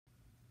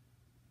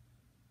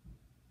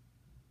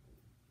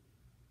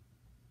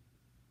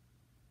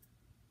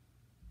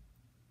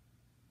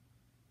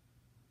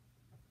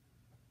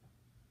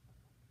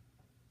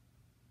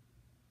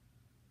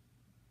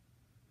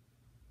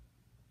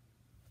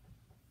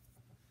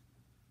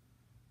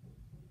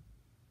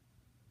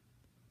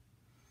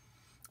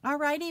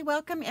Alrighty,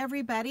 welcome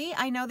everybody.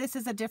 I know this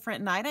is a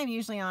different night. I'm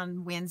usually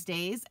on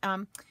Wednesdays.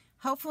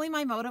 Hopefully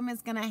my modem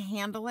is going to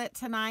handle it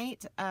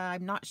tonight.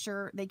 I'm not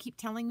sure. They keep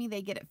telling me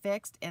they get it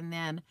fixed, and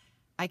then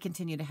I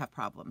continue to have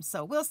problems.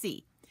 So we'll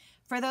see.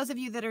 For those of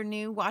you that are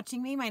new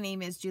watching me, my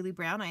name is Julie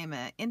Brown. I am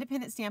an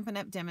independent Stampin'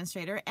 Up!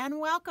 Demonstrator,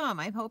 and welcome.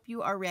 I hope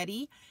you are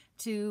ready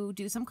to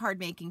do some card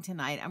making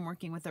tonight. I'm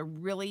working with a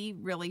really,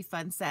 really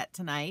fun set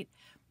tonight,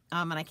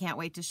 and I can't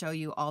wait to show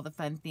you all the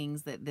fun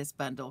things that this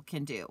bundle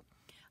can do.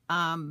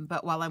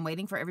 But while I'm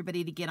waiting for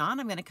everybody to get on,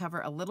 I'm going to cover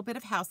a little bit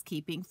of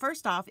housekeeping.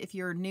 First off, if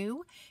you're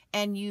new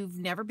and you've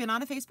never been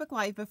on a Facebook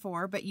Live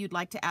before, but you'd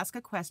like to ask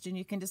a question,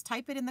 you can just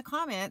type it in the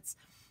comments,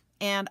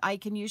 and I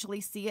can usually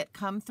see it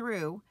come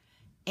through,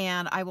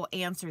 and I will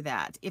answer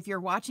that. If you're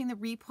watching the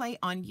replay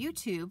on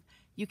YouTube,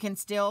 you can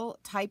still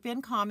type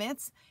in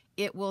comments.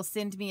 It will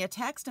send me a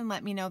text and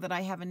let me know that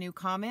I have a new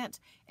comment,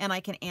 and I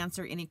can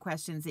answer any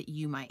questions that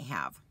you might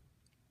have.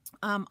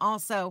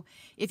 Also,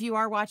 if you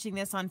are watching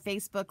this on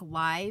Facebook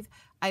Live,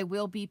 I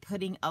will be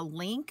putting a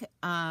link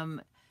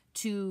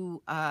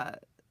to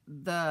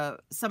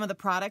some of the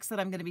products that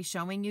I'm going to be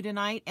showing you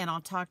tonight, and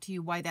I'll talk to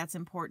you why that's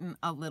important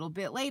a little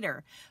bit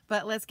later.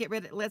 But let's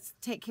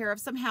take care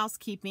of some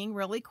housekeeping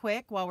really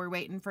quick while we're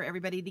waiting for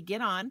everybody to get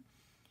on.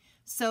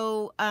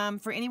 So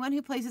for anyone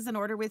who places an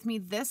order with me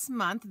this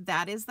month,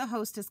 that is the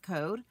hostess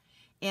code.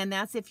 And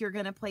that's if you're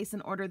going to place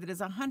an order that is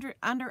under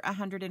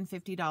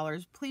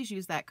 $150, please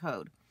use that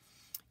code.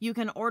 You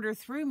can order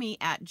through me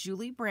at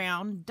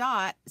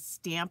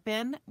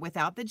juliebrown.stampin,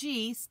 without the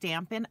G,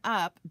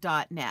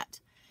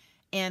 stampinup.net.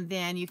 And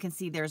then you can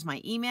see there's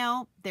my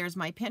email, there's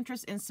my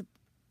Pinterest,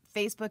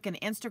 Facebook, and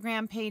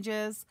Instagram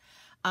pages.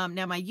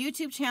 Now my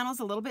YouTube channel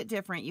is a little bit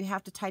different. You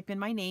have to type in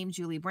my name,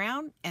 Julie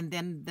Brown, and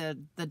then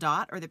the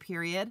dot or the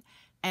period,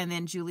 and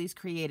then Julie's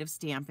Creative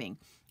Stamping.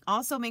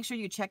 Also, make sure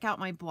you check out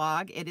my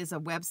blog. It is a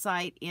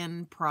website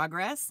in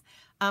progress,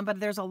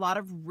 but there's a lot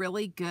of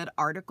really good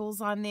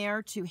articles on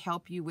there to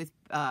help you with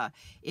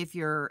if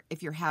you're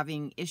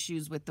having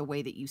issues with the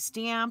way that you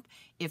stamp,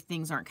 if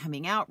things aren't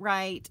coming out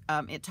right.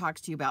 It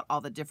talks to you about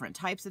all the different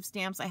types of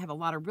stamps. I have a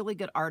lot of really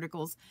good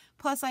articles.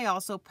 Plus, I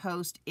also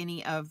post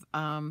any of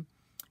or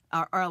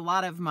a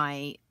lot of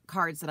my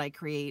cards that I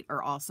create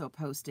are also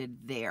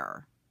posted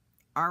there.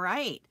 All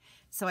right.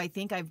 So I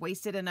think I've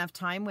wasted enough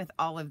time with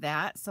all of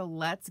that. So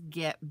let's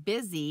get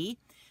busy.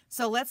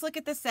 So let's look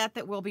at the set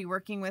that we'll be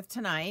working with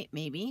tonight,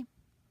 maybe.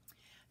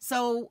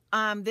 So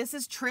this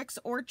is Tricks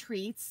or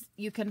Treats.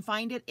 You can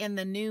find it in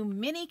the new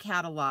mini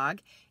catalog.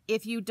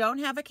 If you don't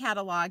have a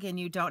catalog and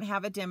you don't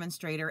have a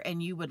demonstrator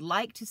and you would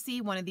like to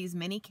see one of these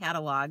mini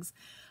catalogs,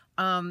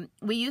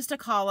 we used to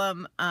call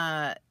them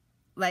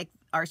like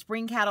our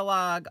spring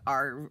catalog,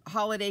 our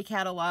holiday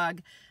catalog.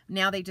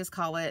 Now they just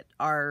call it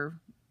our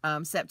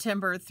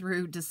September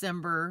through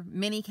December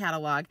mini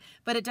catalog,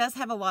 but it does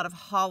have a lot of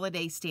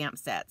holiday stamp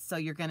sets. So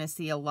you're going to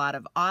see a lot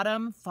of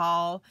autumn,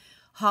 fall,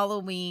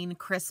 Halloween,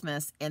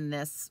 Christmas in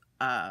this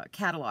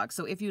catalog.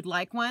 So if you'd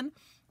like one,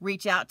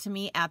 reach out to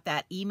me at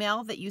that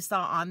email that you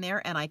saw on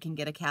there, and I can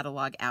get a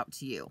catalog out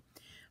to you.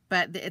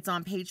 But it's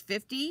on page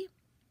 50,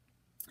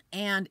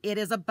 and it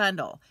is a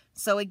bundle.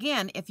 So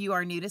again, if you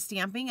are new to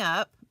Stampin'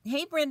 Up,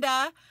 hey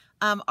Brenda,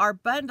 our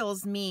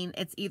bundles mean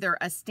it's either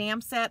a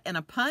stamp set and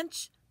a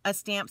punch, a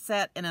stamp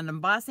set and an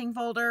embossing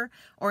folder,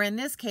 or in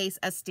this case,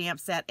 a stamp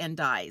set and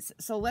dies.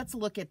 So let's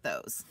look at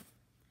those.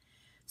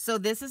 So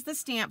this is the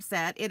stamp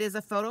set. It is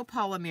a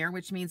photopolymer,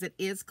 which means it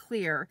is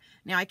clear.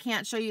 Now I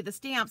can't show you the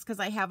stamps because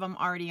I have them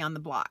already on the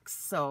blocks.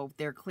 So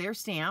they're clear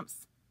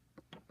stamps.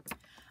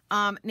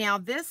 Now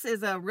this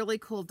is a really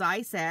cool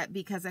die set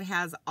because it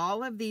has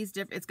all of these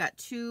different, it's got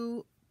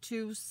two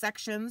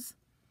sections.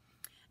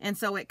 And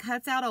so it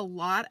cuts out a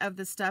lot of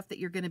the stuff that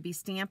you're going to be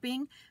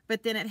stamping,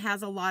 but then it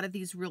has a lot of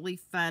these really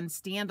fun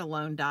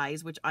standalone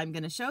dies, which I'm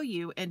going to show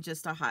you in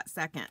just a hot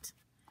second.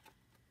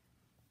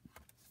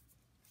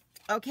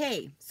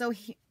 Okay, so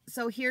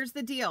here's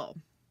the deal.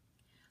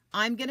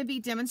 I'm going to be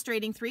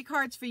demonstrating 3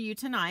 cards for you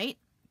tonight.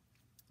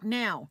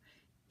 Now,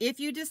 if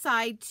you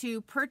decide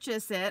to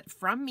purchase it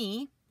from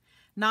me,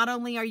 not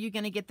only are you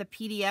going to get the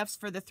PDFs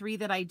for the 3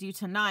 that I do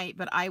tonight,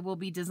 but I will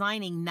be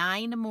designing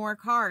 9 more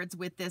cards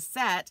with this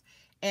set,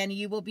 and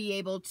you will be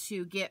able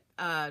to get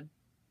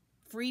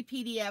free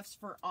PDFs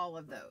for all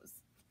of those.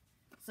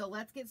 So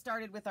let's get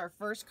started with our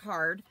first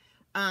card.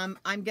 I'm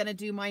going to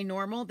do my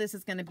normal. This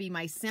is going to be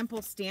my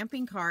simple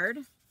stamping card.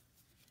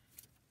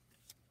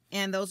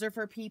 And those are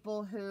for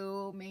people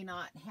who may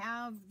not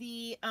have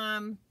the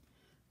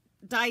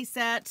die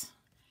set,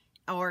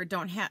 or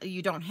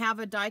you don't have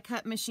a die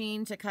cut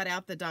machine to cut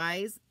out the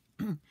dies.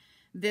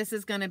 This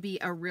is going to be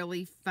a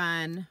really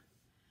fun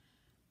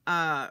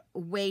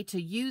way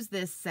to use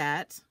this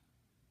set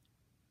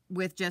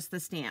with just the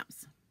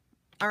stamps.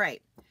 All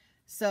right,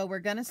 so we're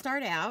going to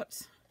start out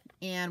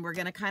and we're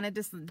going to kind of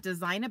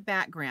design a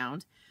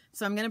background.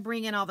 So I'm going to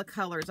bring in all the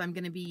colors. I'm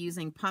going to be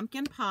using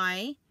Pumpkin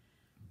Pie,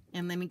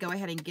 and let me go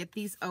ahead and get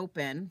these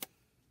open.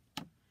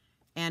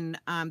 And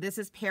this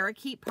is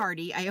Parakeet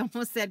Party. I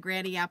almost said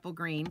Granny Apple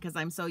Green because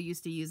I'm so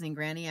used to using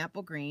Granny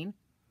Apple Green.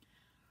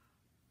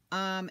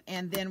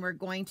 And then we're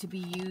going to be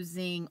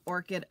using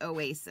Orchid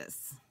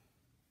Oasis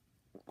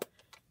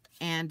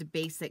and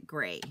Basic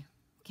Gray.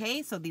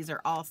 Okay, so these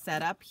are all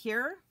set up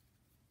here.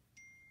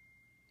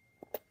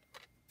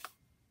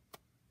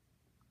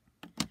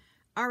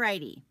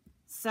 Alrighty,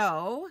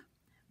 so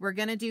we're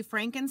going to do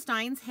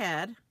Frankenstein's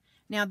head.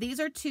 Now these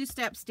are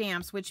two-step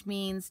stamps, which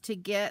means to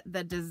get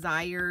the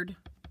desired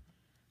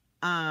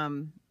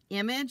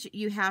image,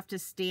 you have to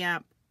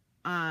stamp.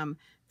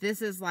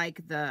 This is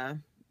like the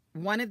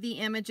one of the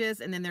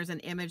images, and then there's an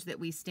image that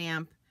we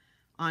stamp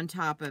on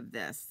top of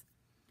this.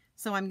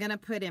 So I'm going to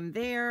put him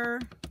there.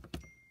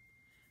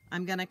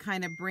 I'm going to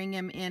kind of bring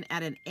him in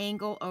at an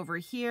angle over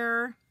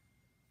here.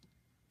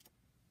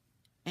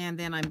 And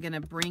then I'm going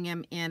to bring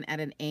him in at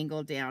an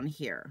angle down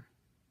here.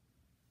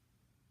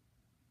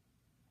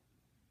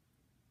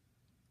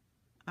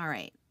 All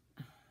right.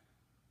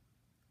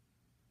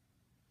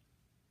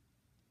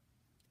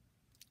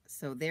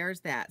 So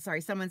there's that.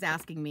 Sorry, someone's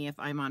asking me if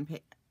I am on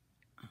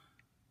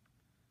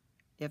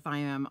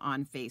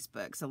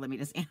Facebook. So let me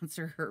just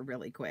answer her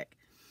really quick.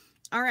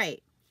 All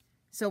right.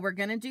 So we're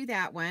going to do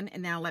that one.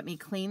 And now let me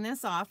clean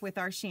this off with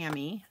our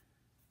chamois.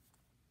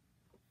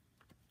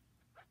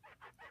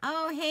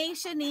 Oh, hey,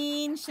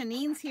 Shanine.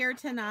 Shanine's here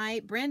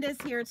tonight.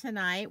 Brenda's here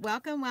tonight.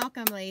 Welcome,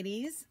 welcome,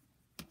 ladies.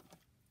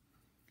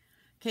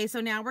 Okay, so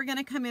now we're going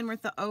to come in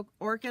with the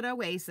Orchid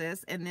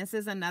Oasis, and this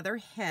is another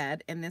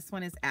head, and this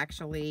one is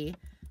actually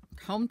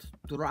Count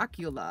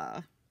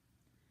Dracula.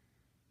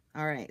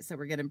 All right, so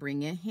we're going to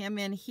bring him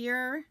in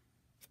here,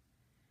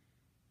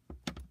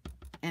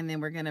 and then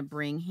we're going to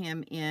bring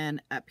him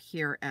in up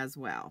here as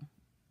well.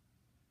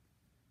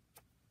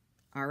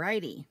 All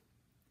righty.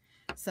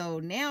 So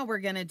now we're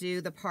going to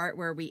do the part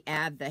where we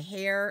add the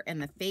hair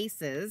and the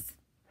faces.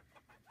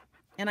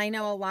 And I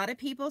know a lot of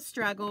people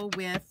struggle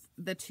with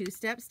the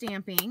two-step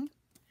stamping,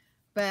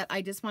 but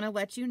I just want to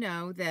let you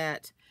know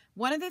that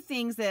one of the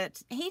things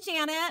that, hey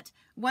Janet,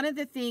 one of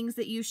the things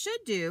that you should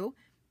do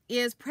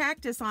is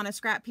practice on a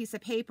scrap piece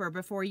of paper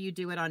before you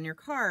do it on your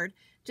card,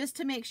 just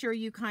to make sure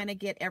you kind of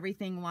get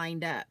everything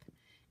lined up.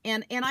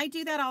 And I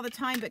do that all the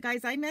time, but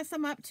guys, I mess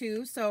them up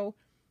too, so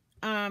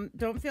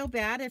don't feel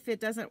bad if it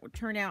doesn't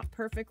turn out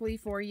perfectly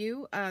for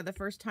you the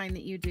first time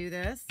that you do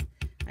this.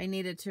 I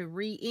needed to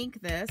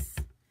re-ink this.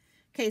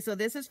 Okay, so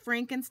this is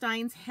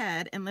Frankenstein's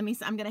head, and I'm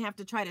going to have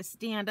to try to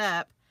stand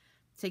up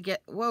to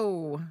get,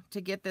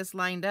 to get this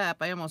lined up.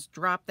 I almost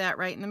dropped that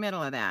right in the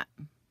middle of that.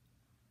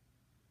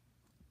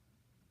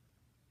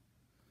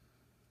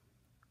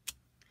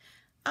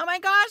 Oh my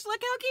gosh,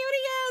 look how cute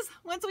he is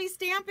once we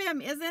stamp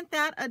him. Isn't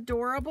that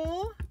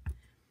adorable?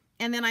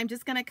 And then I'm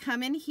just going to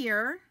come in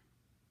here.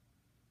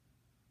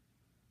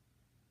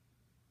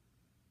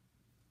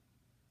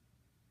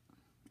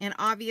 And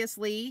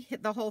obviously,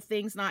 the whole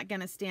thing's not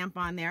going to stamp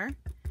on there.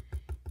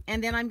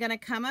 And then I'm going to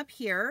come up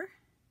here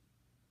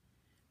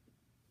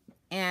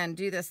and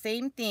do the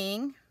same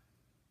thing,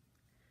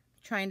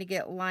 trying to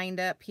get lined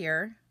up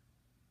here.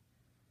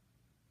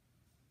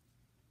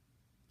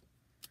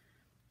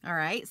 All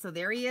right, so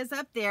there he is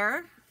up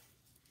there.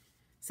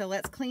 So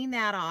let's clean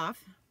that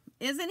off.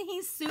 Isn't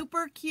he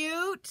super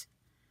cute?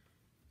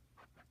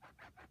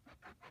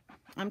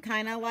 I'm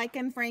kind of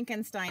liking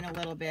Frankenstein a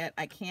little bit.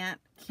 I can't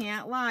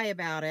lie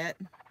about it.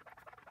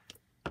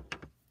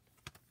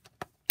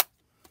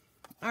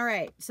 All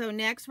right, so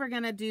next we're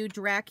going to do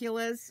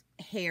Dracula's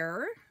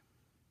hair.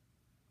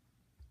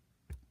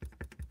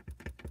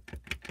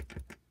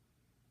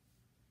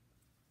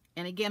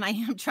 And again, I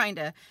am trying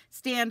to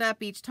stand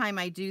up each time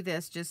I do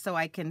this just so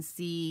I can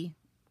see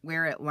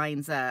where it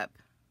lines up.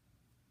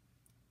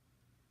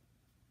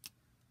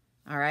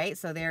 All right,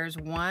 so there's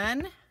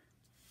one.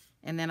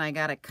 And then I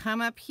got to come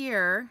up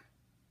here,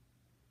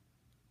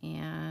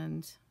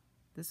 and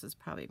this is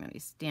probably going to be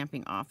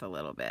stamping off a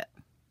little bit.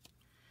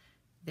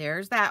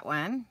 There's that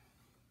one.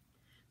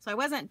 So I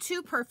wasn't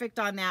too perfect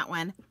on that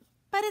one,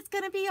 but it's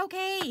going to be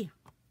okay.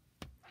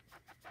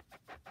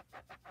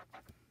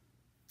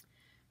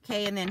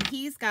 Okay, and then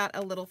he's got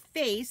a little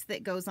face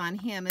that goes on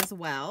him as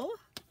well.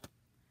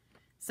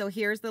 So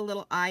here's the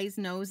little eyes,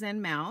 nose,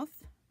 and mouth.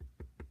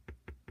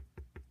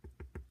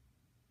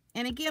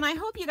 And again, I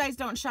hope you guys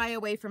don't shy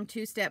away from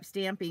two-step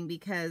stamping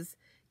because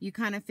you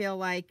kind of feel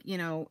like, you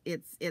know,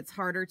 it's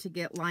harder to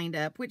get lined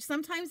up, which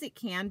sometimes it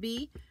can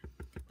be.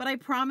 But I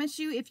promise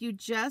you, if you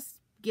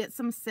just get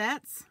some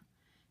sets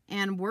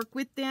and work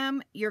with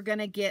them, you're going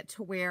to get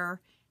to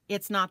where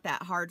it's not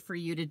that hard for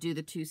you to do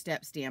the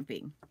two-step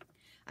stamping.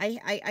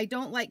 I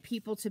don't like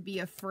people to be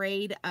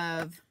afraid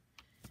of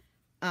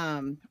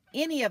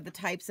any of the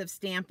types of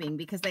stamping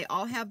because they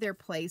all have their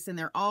place and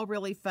they're all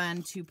really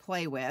fun to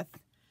play with.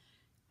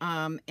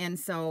 And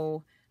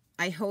so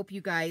I hope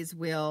you guys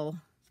will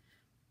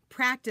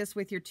practice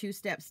with your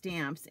two-step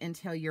stamps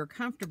until you're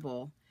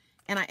comfortable.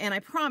 And I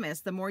promise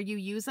the more you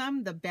use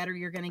them, the better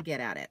you're going to get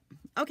at it.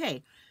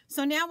 Okay,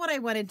 so now what I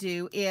want to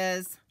do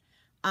is,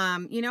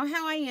 you know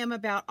how I am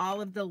about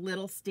all of the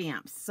little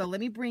stamps. So let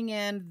me bring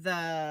in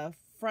the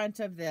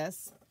front of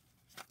this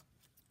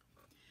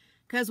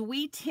because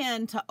we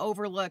tend to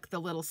overlook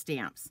the little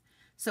stamps.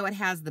 So it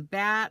has the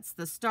bats,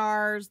 the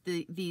stars,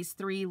 these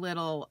three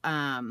little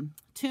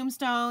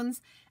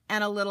tombstones,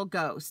 and a little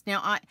ghost.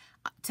 Now,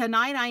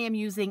 tonight I am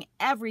using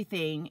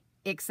everything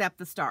except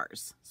the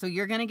stars. So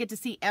you're going to get to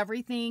see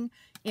everything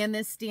in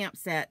this stamp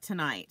set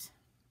tonight.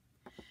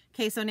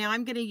 Okay, so now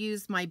I'm going to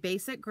use my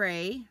basic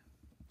gray,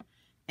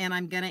 and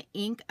I'm going to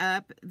ink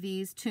up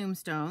these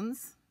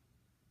tombstones.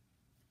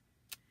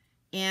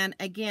 And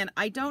again,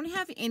 I don't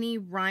have any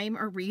rhyme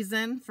or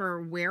reason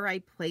for where I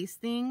place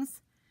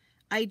things.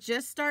 I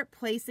just start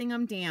placing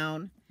them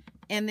down,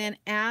 and then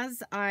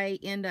as I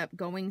end up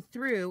going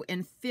through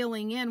and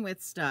filling in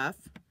with stuff,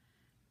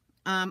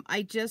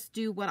 I just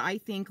do what I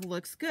think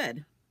looks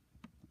good.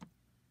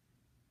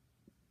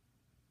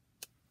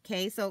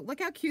 Okay, so look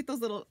how cute those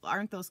little,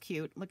 aren't those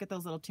cute? Look at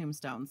those little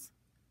tombstones.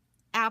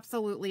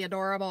 Absolutely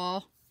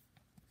adorable.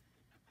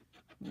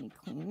 Let me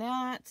clean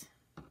that.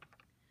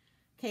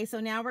 Okay,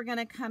 so now we're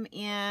gonna come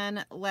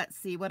in, let's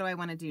see, what do I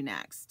wanna do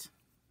next?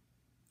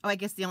 Oh, I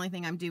guess the only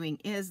thing I'm doing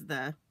is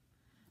the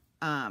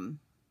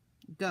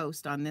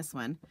ghost on this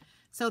one.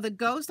 So the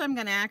ghost I'm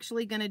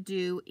actually gonna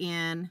do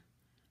in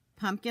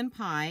pumpkin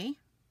pie.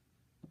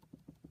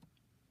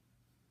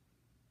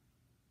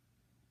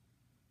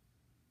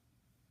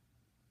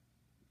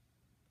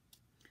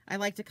 I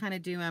like to kind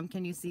of do him.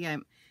 Can you see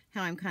how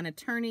I'm kind of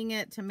turning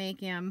it to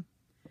make him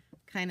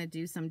kind of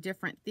do some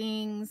different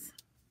things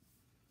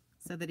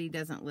so that he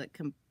doesn't look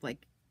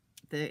like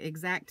the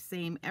exact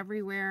same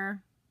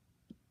everywhere.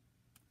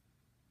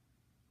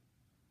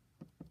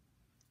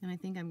 And I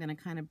think I'm going to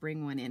kind of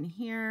bring one in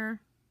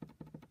here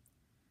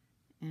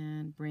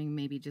and bring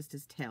maybe just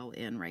his tail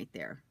in right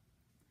there.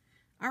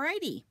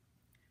 Alrighty.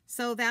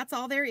 So that's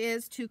all there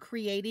is to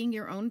creating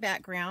your own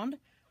background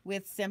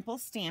with simple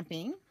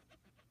stamping.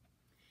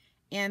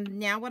 And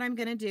now what I'm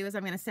going to do is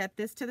I'm going to set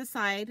this to the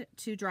side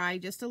to dry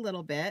just a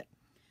little bit.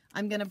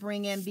 I'm going to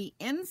bring in the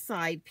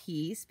inside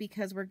piece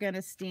because we're going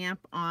to stamp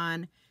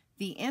on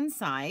the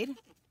inside.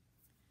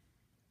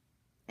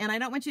 And I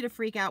don't want you to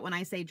freak out when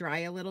I say dry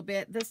a little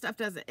bit. This stuff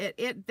doesn't,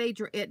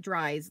 it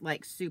dries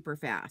like super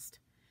fast.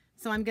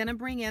 So I'm going to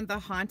bring in the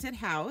haunted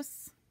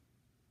house.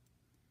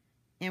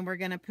 And we're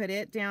going to put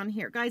it down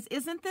here. Guys,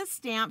 isn't this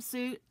stamp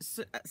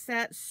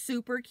set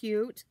super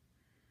cute?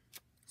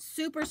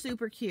 Super,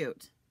 super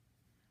cute.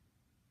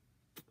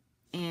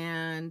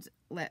 And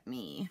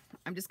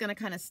I'm just going to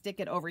kind of stick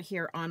it over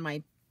here on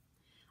my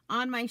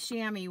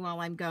chamois while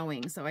I'm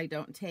going so I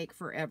don't take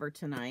forever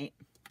tonight.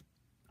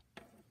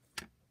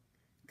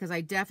 Because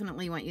I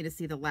definitely want you to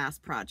see the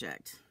last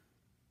project.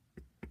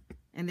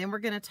 And then we're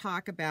going to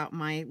talk about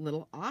my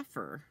little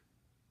offer.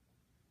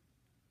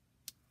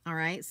 All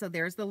right, so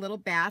there's the little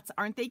bats.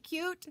 Aren't they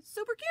cute?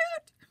 Super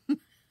cute.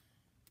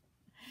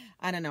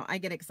 I don't know. I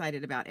get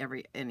excited about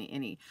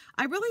any.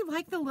 I really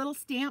like the little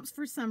stamps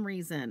for some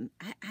reason.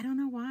 I don't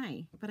know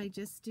why, but I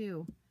just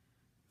do.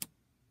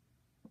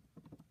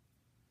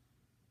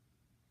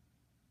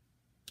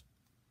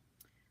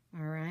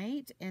 All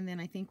right, and then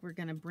I think we're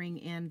going to bring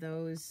in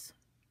those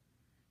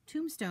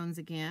tombstones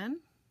again.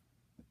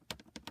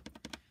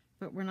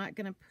 But we're not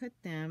going to put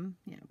them.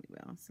 Yeah, we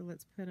will. So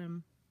let's put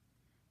them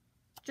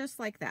just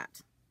like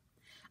that.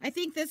 I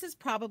think this is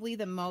probably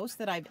the most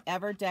that I've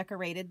ever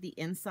decorated the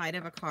inside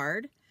of a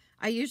card.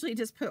 I usually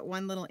just put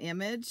one little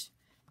image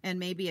and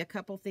maybe a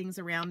couple things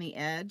around the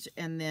edge,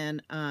 and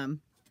then,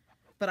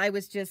 but I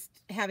was just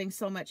having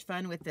so much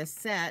fun with this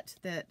set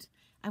that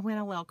I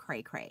went a little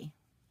cray-cray.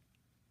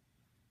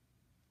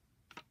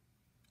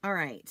 All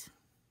right.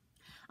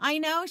 I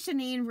know,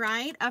 Shanine,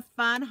 right? A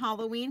fun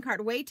Halloween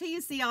card. Wait till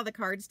you see all the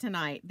cards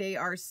tonight. They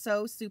are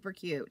so super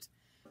cute.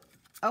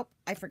 Oh,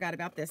 I forgot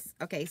about this.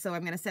 Okay, so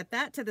I'm going to set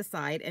that to the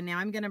side, and now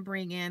I'm going to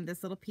bring in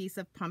this little piece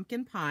of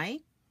pumpkin pie,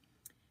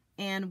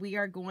 and we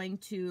are going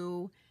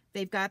to,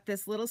 they've got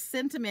this little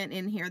sentiment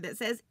in here that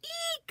says,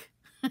 eek!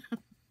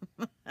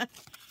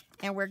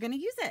 And we're going to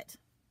use it.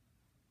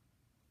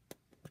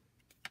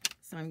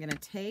 So I'm going to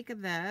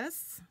take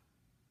this,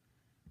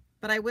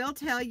 but I will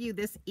tell you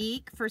this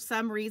eek, for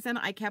some reason,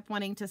 I kept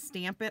wanting to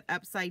stamp it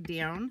upside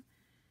down.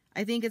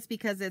 I think it's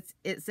because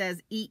it says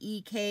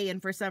E-E-K,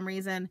 and for some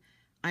reason,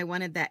 I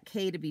wanted that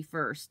K to be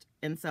first.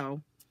 And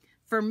so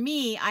for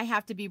me, I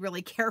have to be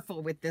really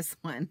careful with this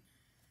one.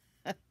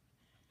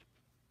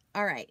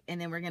 All right.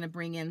 And then we're going to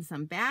bring in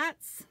some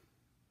bats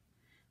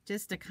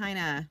just to kind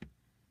of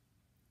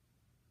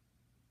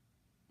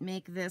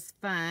make this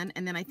fun.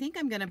 And then I think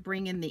I'm going to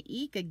bring in the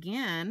eek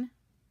again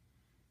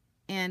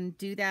and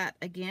do that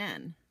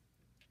again.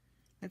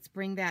 Let's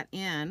bring that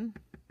in.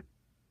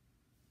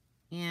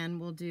 And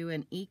we'll do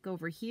an eek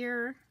over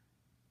here.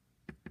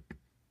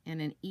 And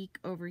an eek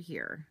over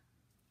here.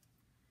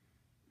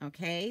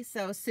 Okay,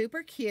 so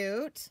super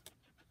cute.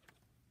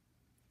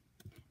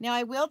 Now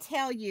I will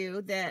tell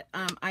you that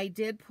I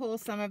did pull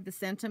some of the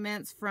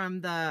sentiments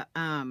from the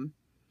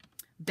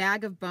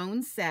Bag of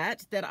Bones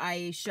set that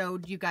I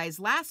showed you guys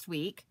last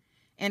week.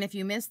 And if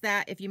you missed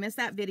that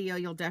video,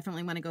 you'll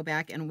definitely want to go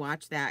back and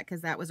watch that,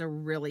 because that was a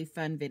really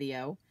fun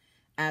video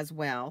as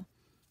well.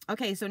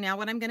 Okay, so now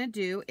what I'm going to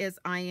do is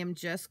I am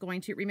just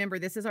going to, remember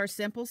this is our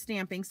simple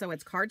stamping, so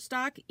it's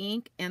cardstock,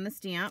 ink, and the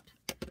stamp.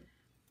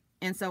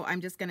 And so I'm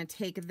just going to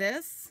take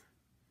this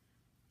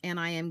and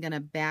I am going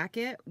to back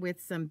it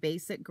with some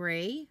basic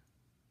gray.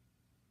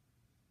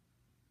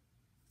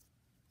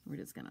 We're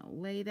just going to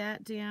lay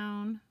that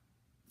down.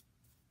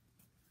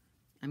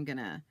 I'm going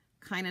to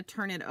kind of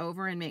turn it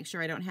over and make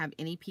sure I don't have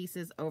any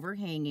pieces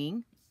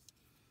overhanging.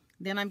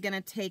 Then I'm going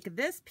to take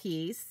this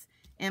piece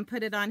and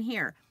put it on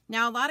here.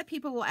 Now, a lot of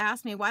people will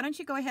ask me, why don't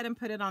you go ahead and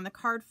put it on the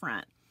card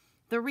front?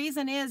 The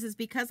reason is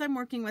because I'm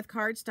working with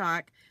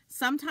cardstock,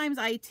 sometimes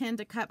I tend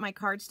to cut my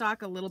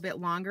cardstock a little bit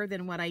longer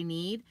than what I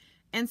need.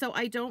 And so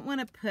I don't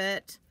want to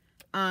put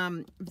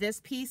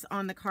this piece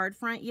on the card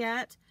front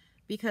yet,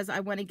 because I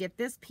want to get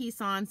this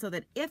piece on so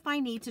that if I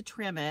need to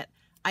trim it,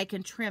 I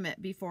can trim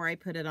it before I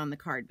put it on the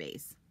card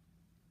base.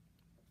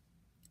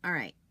 All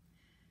right,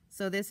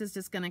 so this is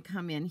just going to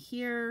come in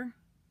here.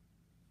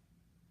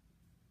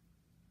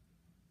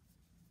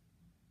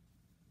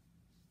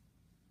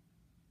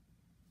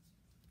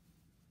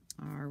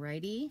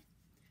 Alrighty,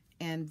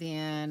 and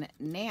then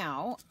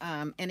now,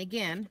 and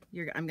again,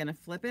 I'm going to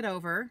flip it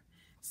over.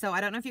 So I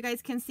don't know if you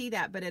guys can see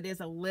that, but it is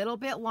a little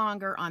bit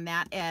longer on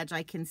that edge.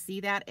 I can see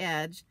that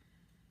edge,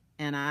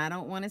 and I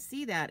don't want to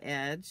see that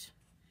edge.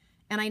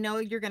 And I know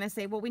you're going to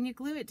say, well, when you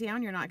glue it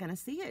down, you're not going to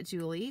see it,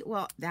 Julie.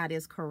 Well, that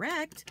is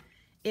correct,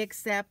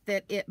 except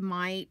that it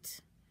might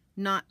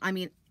not, I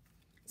mean,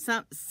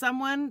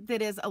 someone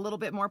that is a little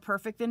bit more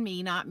perfect than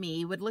me, not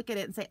me, would look at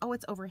it and say, oh,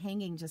 it's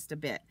overhanging just a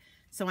bit.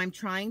 So I'm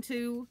trying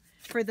to,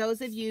 for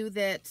those of you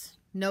that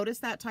notice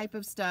that type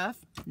of stuff,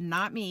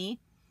 not me,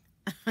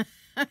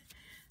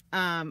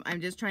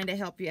 I'm just trying to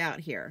help you out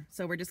here.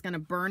 So we're just going to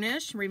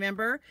burnish.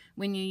 Remember,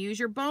 when you use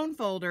your bone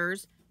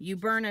folders, you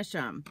burnish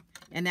them,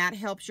 and that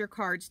helps your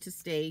cards to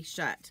stay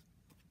shut.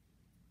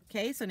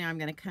 Okay, so now I'm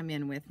going to come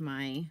in with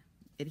my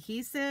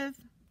adhesive.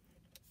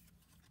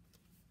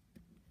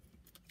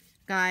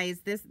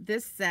 Guys,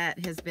 this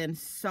set has been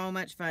so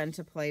much fun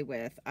to play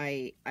with.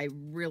 I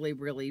really,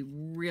 really,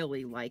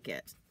 really like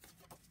it.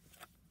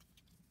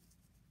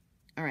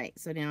 All right,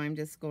 so now I'm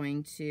just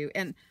going to,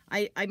 and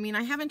I mean,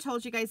 I haven't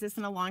told you guys this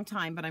in a long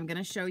time, but I'm going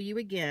to show you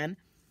again.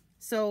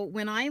 So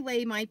when I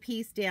lay my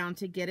piece down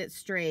to get it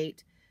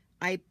straight,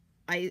 I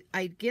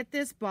get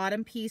this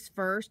bottom piece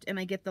first, and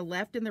I get the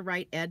left and the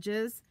right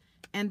edges,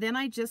 and then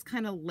I just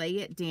kind of lay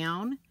it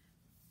down,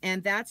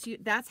 and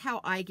that's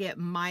how I get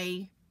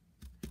my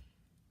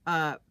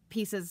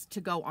pieces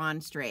to go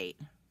on straight.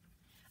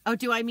 Oh,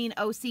 do I mean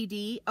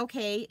OCD?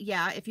 Okay,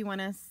 yeah, if you want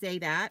to say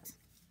that.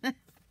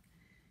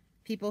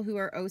 People who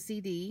are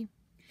OCD.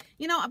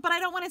 You know, but I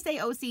don't want to say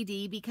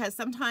OCD because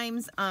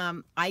sometimes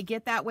I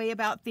get that way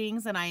about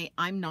things, and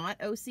I'm not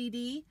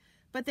OCD,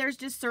 but there's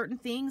just certain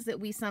things that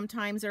we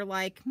sometimes are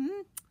like,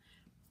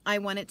 I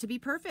want it to be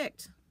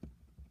perfect.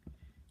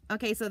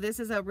 Okay, so this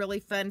is a really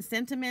fun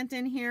sentiment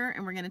in here,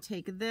 and we're going to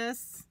take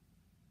this.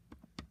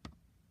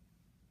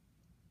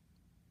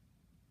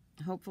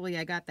 Hopefully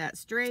I got that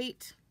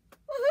straight.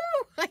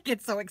 Woohoo! I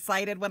get so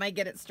excited when I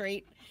get it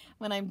straight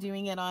when I'm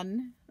doing it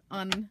on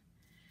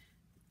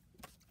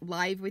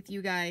live with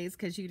you guys,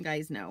 because you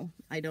guys know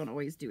I don't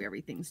always do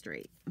everything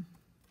straight.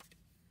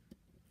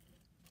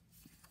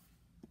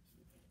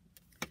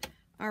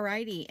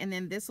 Alrighty, and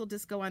then this will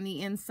just go on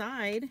the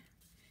inside,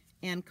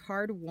 and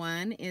card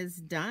 1 is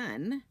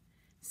done.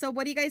 So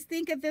what do you guys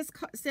think of this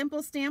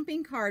simple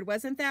stamping card?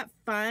 Wasn't that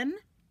fun?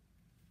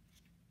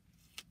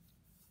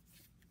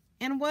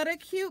 And what a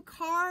cute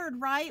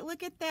card, right?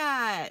 Look at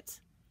that.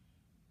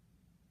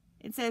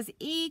 It says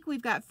Eek.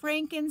 We've got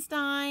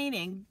Frankenstein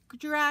and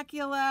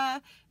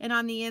Dracula, and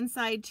on the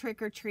inside,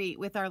 Trick or Treat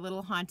with our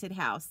little haunted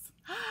house.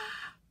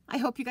 I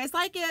hope you guys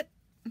like it.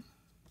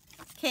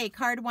 Okay,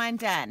 card 1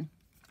 done.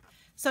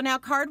 So now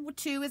card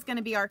 2 is going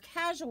to be our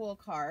casual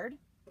card.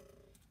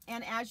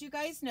 And as you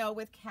guys know,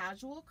 with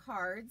casual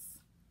cards,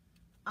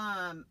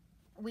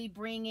 we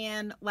bring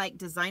in like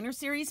designer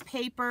series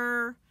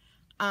paper,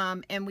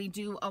 and we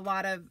do a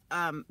lot of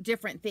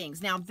different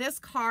things. Now this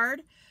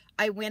card,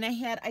 I went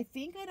ahead, I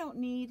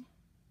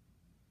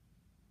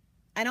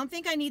don't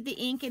think I need the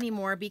ink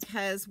anymore,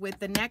 because with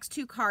the next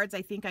 2 cards,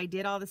 I think I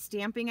did all the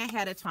stamping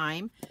ahead of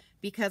time,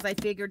 because I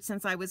figured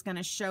since I was going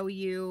to show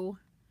you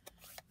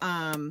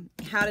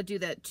how to do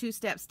the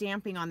 2-step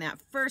stamping on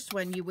that first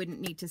one, you wouldn't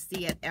need to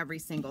see it every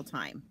single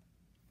time.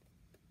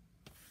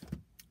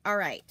 All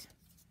right.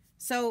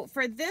 So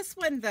for this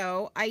one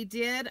though, I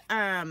did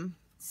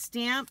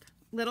stamp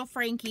little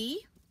Frankie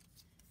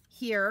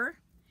here.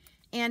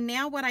 And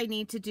now what I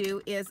need to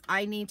do is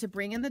I need to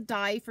bring in the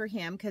die for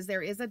him, because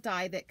there is a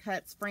die that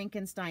cuts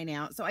Frankenstein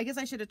out. So I guess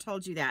I should have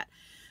told you that.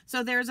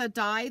 So there's a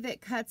die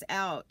that cuts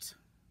out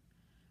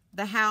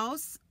the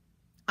house,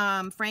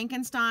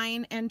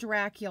 Frankenstein, and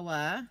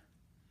Dracula.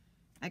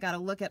 I got to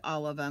look at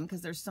all of them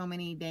because there's so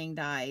many dang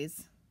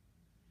dies.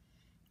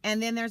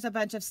 And then there's a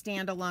bunch of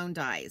standalone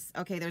dies.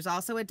 Okay, there's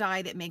also a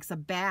die that makes a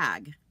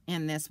bag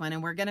in this one,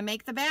 and we're going to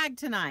make the bag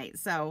tonight.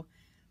 So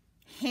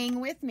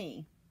hang with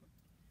me.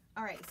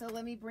 All right, so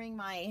let me bring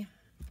my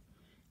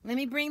let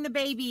me bring the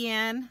baby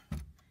in.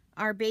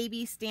 Our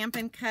baby stamp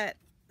and cut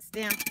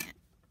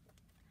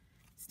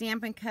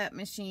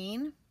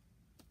machine.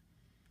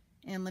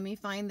 And let me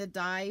find the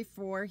die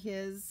for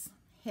his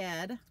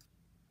head.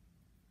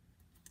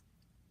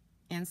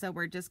 And so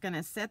we're just going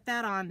to set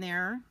that on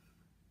there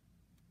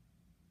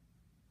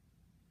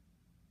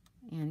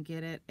and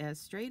get it as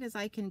straight as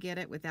I can get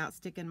it without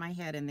sticking my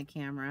head in the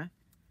camera.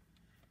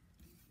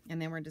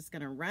 And then we're just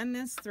going to run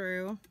this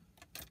through.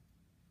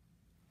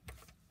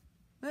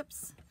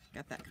 Whoops,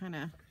 got that kind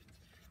of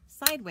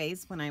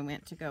sideways when I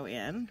went to go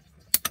in.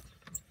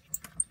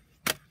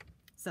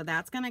 So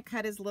that's going to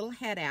cut his little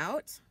head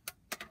out.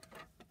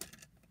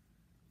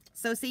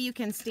 So see, you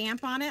can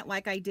stamp on it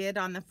like I did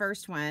on the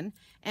first one.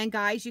 And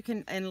guys, you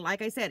can, and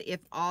like I said, if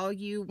all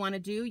you want to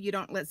do, you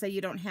don't, let's say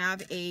you don't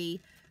have a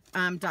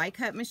die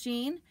cut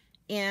machine,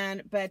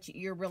 but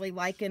you're really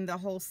liking the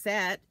whole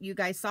set. You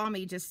guys saw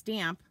me just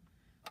stamp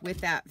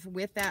with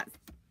that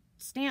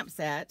stamp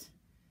set,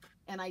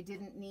 and I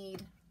didn't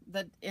need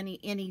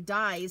any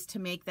dies to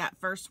make that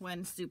first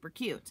one super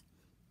cute.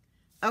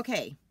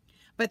 Okay,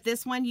 but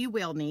this one you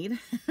will need.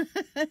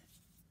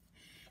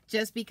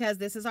 Just because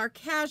this is our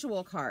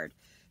casual card.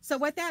 So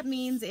what that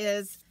means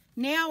is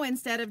now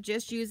instead of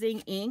just using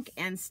ink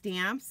and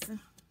stamps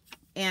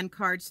and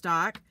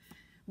cardstock,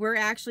 we're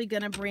actually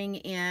going to bring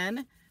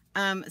in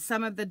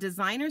some of the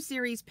designer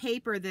series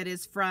paper that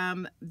is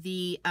from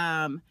the,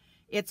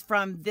 it's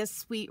from this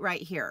suite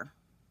right here.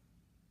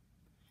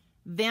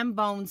 Them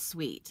Bones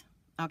Suite,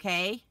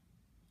 okay?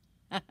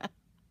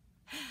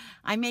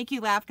 I make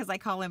you laugh because I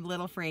call him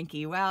Little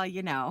Frankie. Well,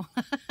 you know.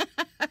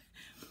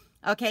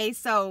 Okay,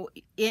 so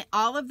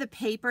all of the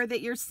paper that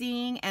you're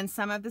seeing and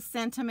some of the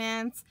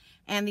sentiments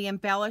and the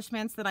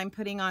embellishments that I'm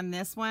putting on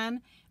this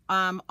one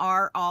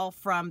are all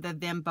from the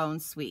Them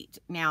Bones Suite.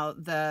 Now,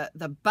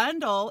 the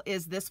bundle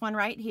is this one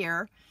right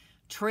here,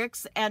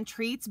 Tricks and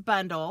Treats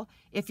Bundle.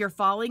 If you're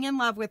falling in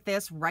love with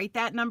this, write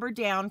that number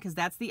down because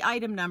that's the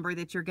item number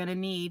that you're going to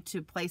need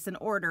to place an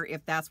order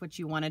if that's what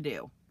you want to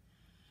do.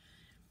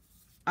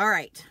 All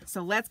right,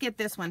 so let's get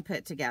this one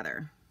put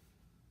together.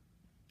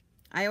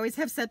 I always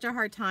have such a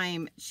hard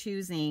time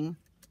choosing,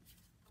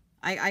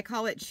 I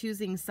call it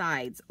choosing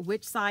sides.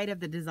 Which side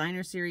of the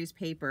designer series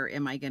paper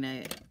am I going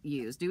to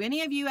use? Do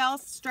any of you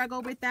else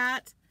struggle with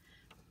that?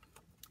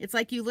 It's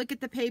like you look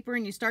at the paper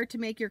and you start to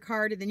make your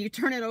card and then you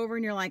turn it over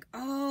and you're like,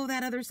 oh,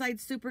 that other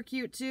side's super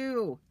cute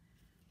too.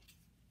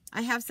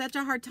 I have such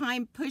a hard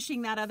time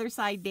pushing that other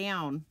side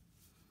down.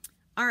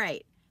 All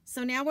right,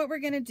 so now what we're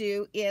going to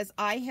do is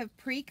I have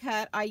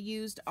pre-cut, I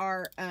used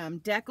our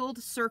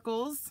deckled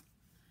circles.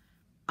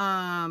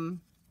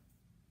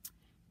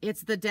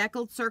 It's the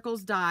deckled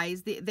circles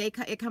dies.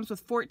 It comes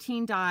with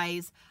 14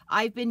 dies.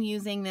 I've been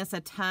using this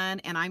a ton,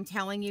 and I'm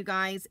telling you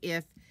guys,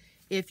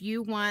 if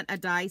you want a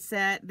die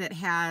set that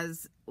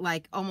has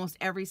like almost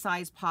every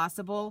size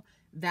possible,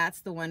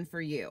 that's the one for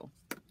you.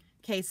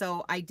 Okay,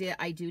 so I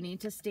do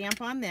need to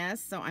stamp on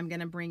this, so I'm going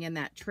to bring in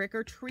that Trick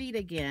or Treat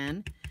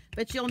again.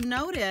 But you'll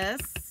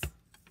notice,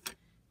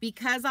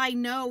 because I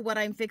know what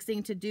I'm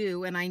fixing to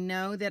do, and I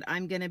know that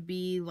I'm going to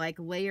be like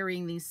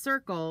layering these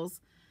circles,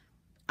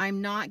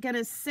 I'm not going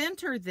to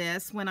center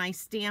this when I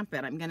stamp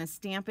it. I'm going to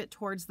stamp it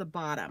towards the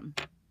bottom.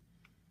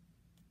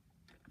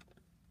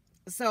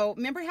 So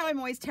remember how I'm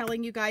always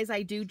telling you guys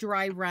I do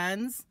dry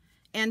runs?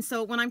 And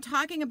so when I'm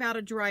talking about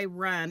a dry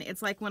run,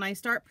 it's like when I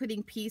start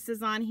putting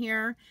pieces on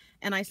here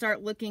and I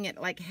start looking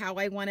at like how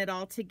I want it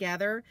all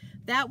together,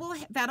 that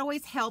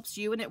always helps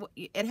you, and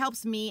it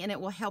helps me, and it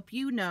will help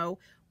you know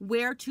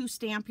where to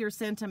stamp your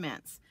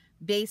sentiments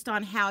based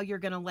on how you're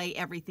going to lay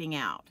everything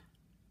out.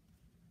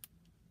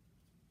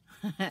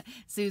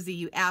 Susie,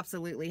 you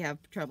absolutely have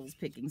troubles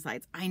picking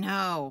sides. I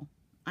know.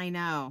 I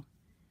know.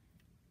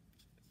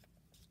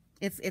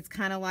 It's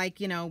kind of like,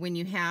 you know, when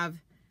you have,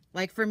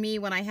 like for me,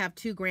 when I have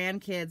two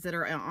grandkids that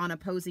are on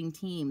opposing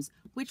teams,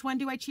 which one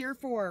do I cheer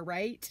for,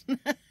 right?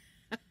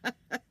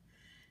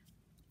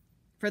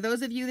 For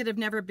those of you that have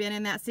never been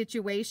in that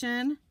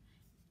situation,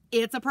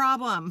 it's a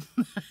problem.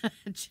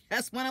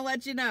 Just want to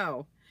let you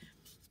know.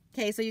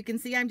 Okay, so you can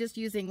see I'm just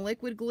using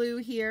liquid glue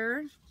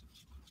here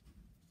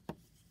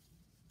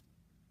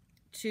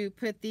to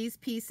put these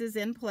pieces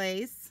in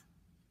place.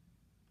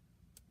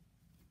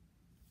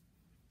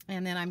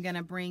 And then I'm going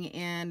to bring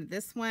in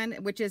this one,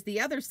 which is the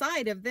other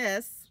side of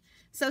this.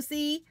 So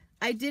see,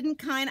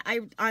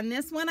 on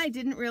this one, I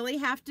didn't really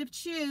have to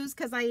choose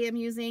because I am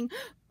using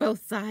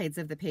both sides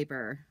of the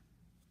paper.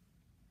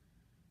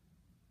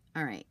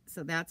 All right,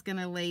 so that's going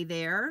to lay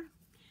there.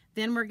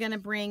 Then we're going to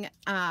bring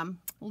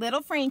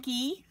little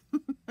Frankie.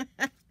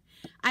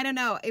 I don't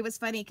know. It was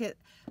funny because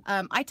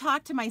I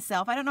talk to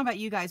myself. I don't know about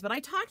you guys, but I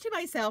talk to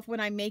myself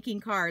when I'm making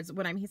cards,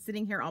 when I'm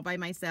sitting here all by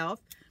myself.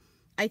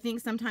 I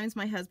think sometimes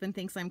my husband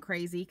thinks I'm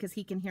crazy because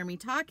he can hear me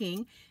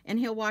talking, and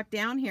he'll walk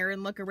down here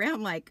and look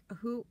around like,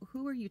 who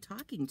are you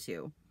talking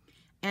to?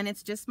 And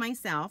it's just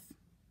myself.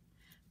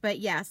 But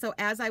yeah, so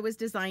as I was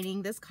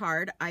designing this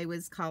card, I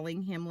was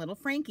calling him Little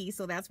Frankie,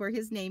 so that's where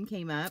his name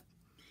came up.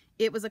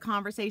 It was a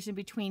conversation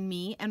between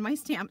me and my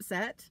stamp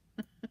set.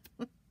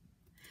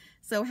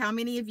 So how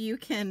many of you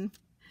can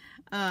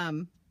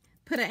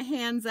put a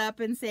hands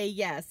up and say,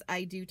 yes,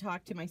 I do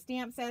talk to my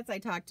stamp sets. I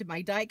talk to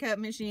my die cut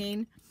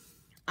machine.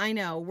 I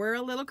know, we're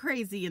a little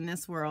crazy in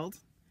this world.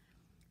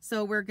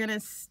 So we're going to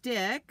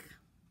stick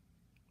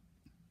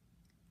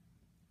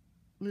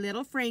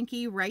little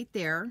Frankie right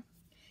there.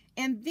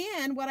 And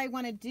then what I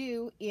want to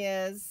do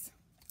is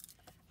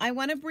I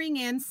want to bring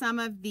in some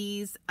of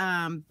these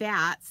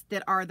bats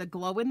that are the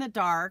glow in the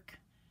dark.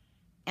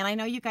 And I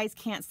know you guys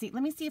can't see.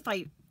 Let me see if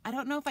I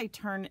don't know if I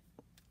turn.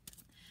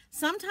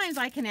 Sometimes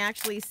I can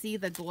actually see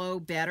the glow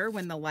better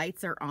when the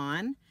lights are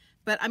on.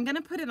 But I'm going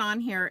to put it on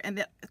here.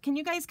 And can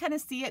you guys kind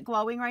of see it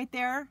glowing right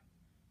there?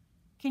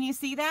 Can you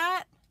see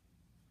that?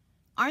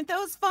 Aren't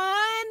those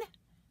fun?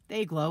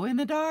 They glow in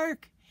the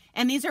dark.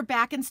 And these are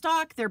back in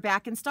stock. They're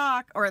back in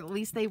stock, or at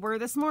least they were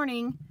this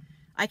morning.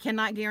 I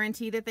cannot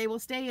guarantee that they will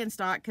stay in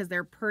stock because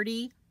they're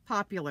pretty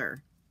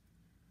popular.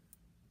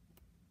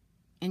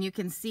 And you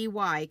can see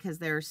why, because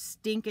they're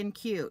stinking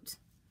cute.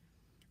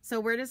 So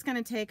we're just going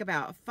to take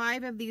about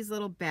 5 of these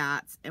little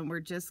bats, and we're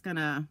just going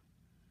to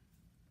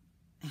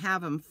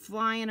have them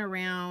flying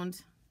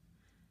around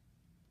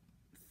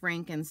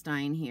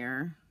Frankenstein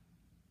here.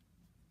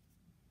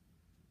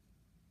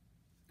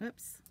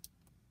 Oops.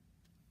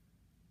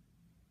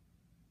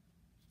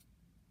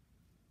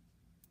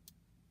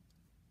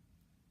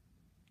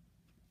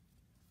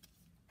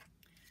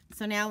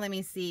 So now let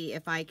me see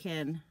if I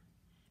can,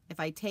 if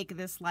I take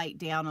this light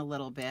down a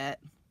little bit,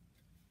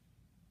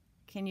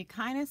 can you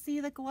kind of see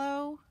the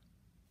glow?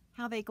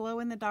 How they glow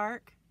in the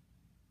dark?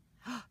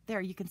 There,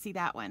 you can see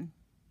that one.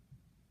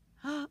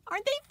 Aren't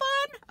they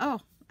fun? Oh,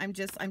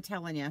 I'm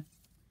telling you.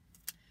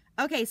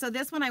 Okay, so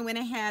this one I went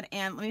ahead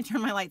and let me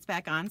turn my lights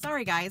back on.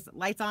 Sorry guys,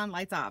 lights on,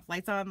 lights off,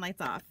 lights on,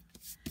 lights off.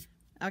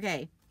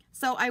 Okay,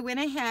 so I went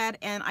ahead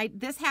and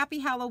this Happy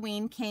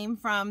Halloween came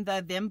from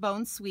the Them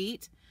Bones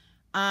Suite.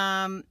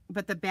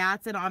 But the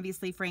bats and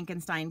obviously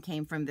Frankenstein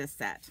came from this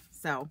set.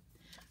 So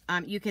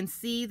you can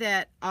see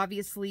that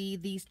obviously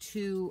these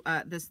two,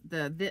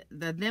 the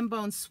Them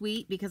Bones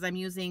Suite, because I'm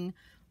using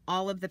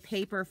all of the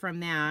paper from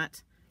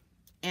that,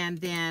 and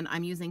then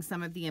I'm using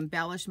some of the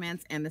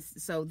embellishments, and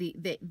so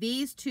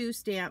these two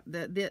stamp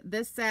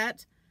this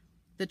set,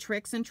 the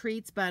Tricks and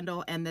Treats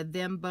bundle and the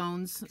Them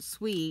Bones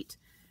Suite,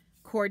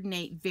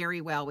 coordinate very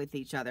well with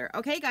each other.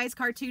 Okay guys,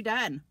 card 2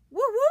 done.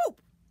 Woo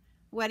whoop!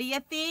 What do you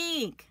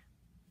think?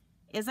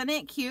 Isn't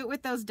it cute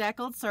with those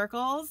deckled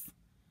circles?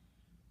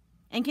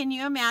 And can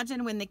you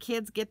imagine when the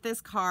kids get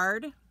this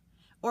card?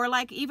 Or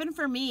like even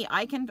for me,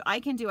 I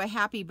can do a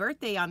happy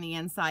birthday on the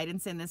inside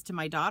and send this to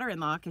my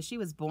daughter-in-law because she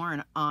was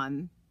born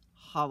on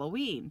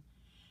Halloween.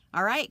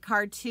 All right,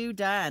 card 2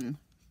 done.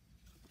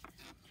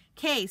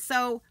 Okay,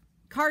 so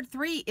card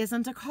 3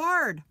 isn't a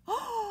card.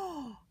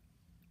 Oh,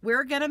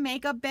 we're gonna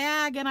make a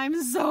bag, and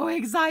I'm so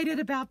excited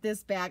about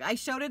this bag. I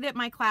showed it at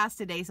my class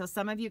today, so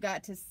some of you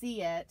got to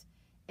see it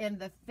in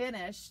the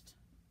finished,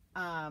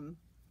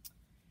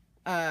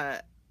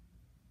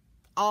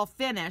 all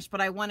finished, but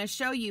I want to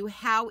show you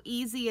how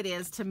easy it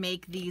is to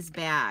make these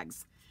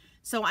bags.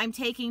 So I'm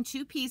taking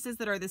 2 pieces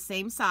that are the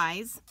same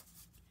size,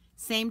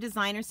 same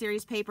designer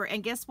series paper,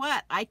 and guess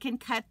what? I can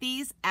cut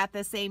these at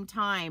the same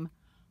time.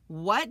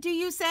 What do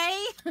you say?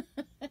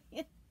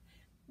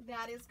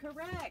 That is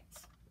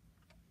correct.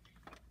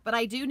 But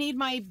I do need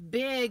my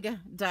big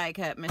die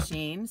cut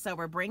machine, so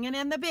we're bringing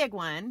in the big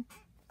one.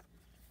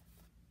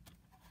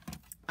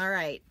 All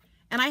right.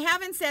 And I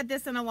haven't said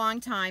this in a long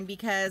time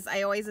because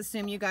I always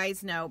assume you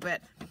guys know,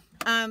 but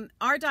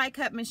our die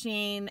cut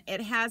machine,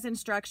 it has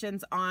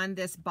instructions on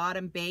this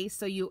bottom base,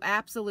 so you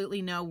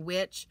absolutely know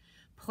which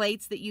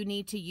plates that you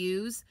need to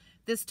use.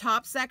 This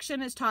top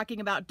section is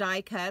talking about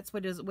die cuts,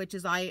 which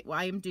is I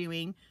am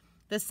doing.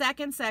 The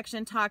second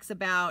section talks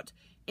about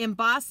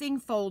embossing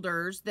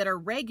folders that are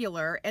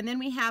regular, and then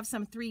we have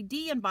some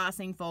 3D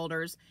embossing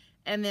folders,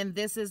 and then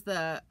this is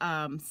the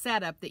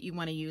setup that you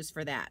want to use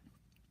for that.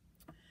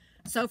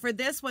 So for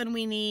this one,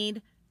 we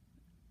need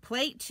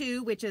plate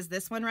 2, which is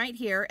this one right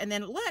here. And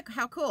then look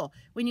how cool.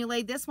 When you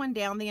lay this one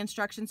down, the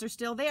instructions are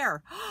still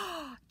there.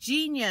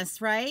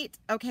 Genius, right?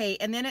 Okay,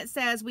 and then it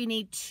says we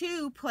need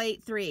 2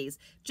 plate 3s.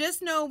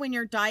 Just know when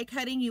you're die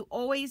cutting, you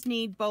always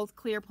need both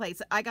clear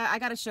plates. I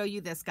got to show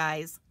you this,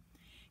 guys.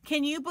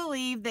 Can you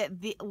believe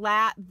that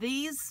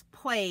these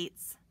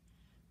plates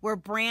were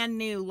brand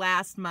new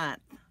last month?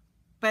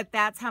 But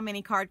that's how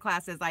many card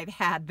classes I've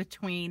had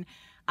between...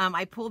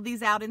 I pulled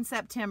these out in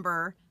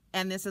September,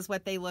 and this is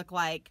what they look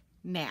like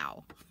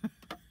now.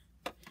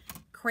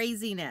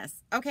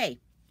 Craziness. Okay,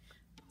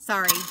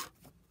 sorry.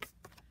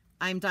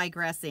 I'm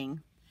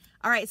digressing.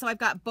 All right, so I've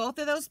got both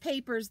of those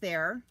papers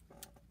there,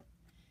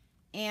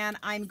 and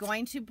I'm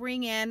going to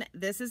bring in,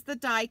 this is the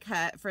die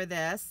cut for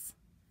this,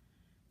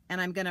 and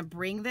I'm going to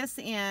bring this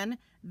in.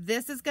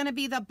 This is going to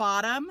be the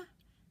bottom.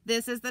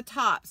 This is the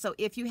top. So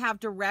if you have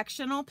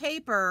directional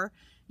paper,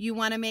 you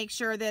want to make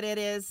sure that it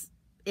is...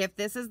 If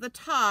this is the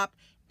top,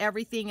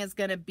 everything is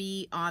going to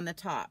be on the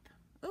top.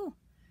 Ooh.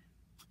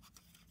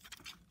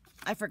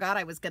 I forgot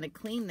I was going to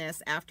clean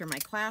this after my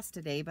class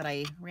today, but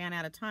I ran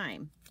out of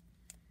time.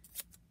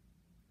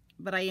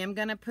 but I am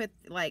going to put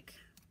like,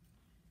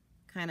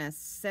 kind of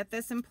set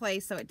this in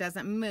place so it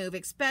doesn't move,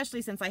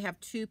 especially since I have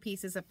 2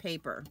 pieces of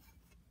paper.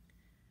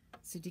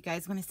 So do you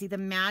guys want to see the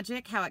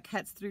magic, how it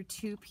cuts through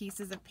 2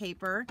 pieces of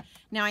paper?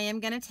 Now I am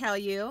going to tell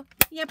you,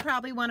 you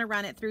probably want to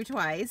run it through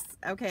twice,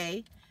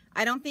 okay?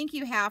 I don't think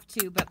you have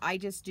to, but I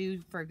just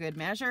do for good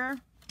measure.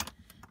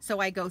 So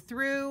I go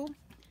through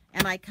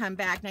and I come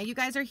back. Now you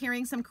guys are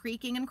hearing some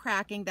creaking and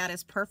cracking. That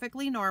is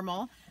perfectly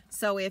normal.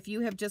 So if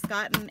you have just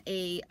gotten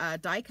a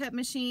die cut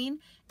machine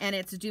and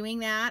it's doing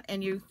that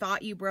and you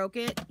thought you broke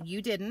it,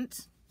 you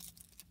didn't.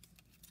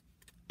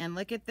 And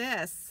look at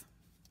this.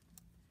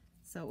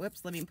 So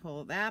whoops, let me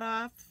pull that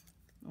off.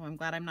 Oh, I'm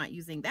glad I'm not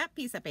using that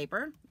piece of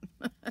paper.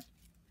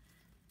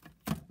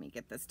 Let me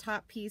get this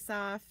top piece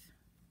off.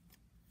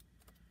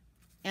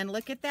 And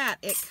look at that,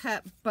 it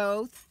cut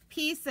both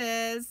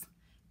pieces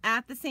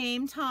at the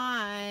same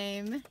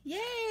time.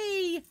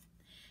 Yay!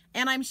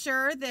 And I'm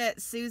sure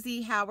that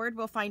Susie Howard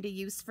will find a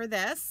use for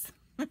this.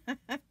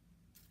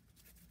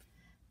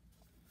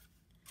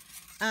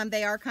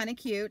 They are kind of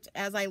cute.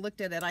 As I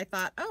looked at it, I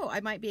thought, oh, I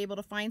might be able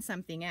to find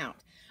something out.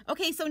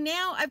 Okay, so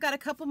now I've got a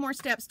couple more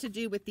steps to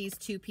do with these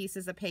 2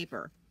 pieces of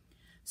paper.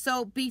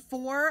 So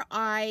before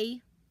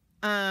I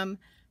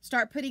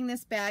start putting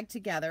this bag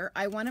together,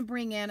 I want to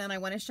bring in and I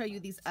want to show you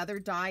these other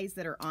dies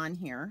that are on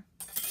here.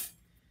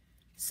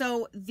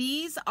 So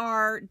these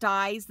are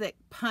dies that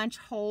punch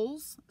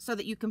holes so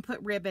that you can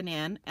put ribbon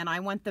in, and I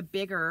want the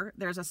bigger.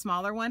 There's a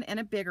smaller one and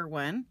a bigger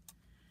one.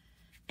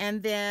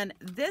 And then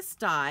this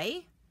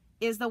die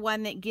is the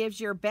one that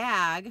gives your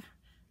bag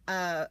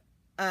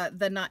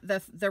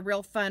the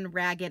real fun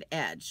ragged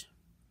edge.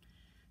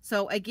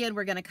 So again,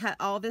 we're going to cut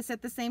all this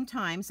at the same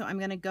time. So I'm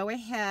going to go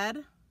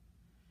ahead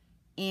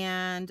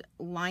and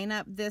line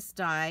up this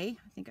die.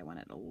 I think I want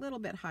it a little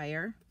bit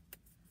higher.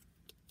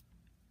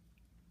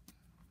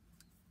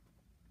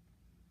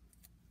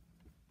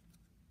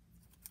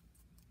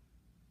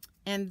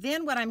 And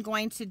then what I'm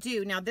going to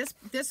do, now this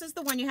is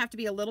the one you have to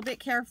be a little bit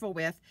careful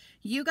with.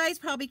 You guys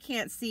probably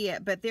can't see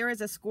it, but there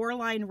is a score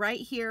line right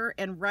here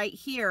and right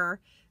here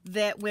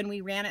that when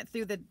we ran it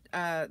through the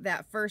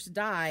that first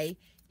die,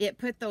 it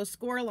put those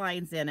score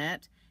lines in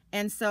it.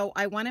 And so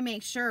I want to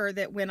make sure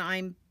that when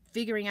I'm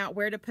figuring out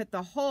where to put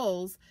the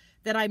holes,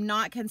 that I'm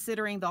not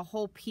considering the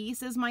whole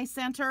piece as my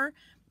center.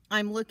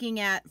 I'm looking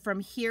at from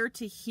here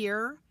to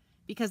here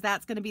because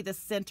that's going to be the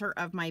center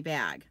of my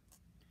bag.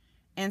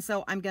 And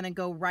so I'm going to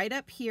go right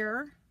up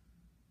here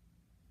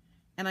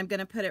and I'm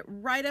going to put it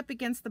right up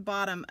against the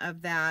bottom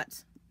of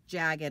that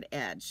jagged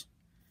edge.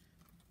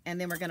 And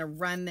then we're going to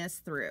run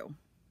this through.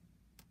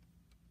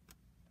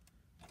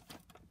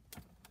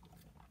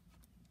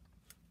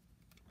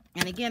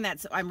 And again,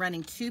 I'm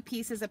running 2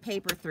 pieces of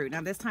paper through.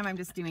 Now this time I'm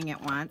just doing it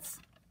once.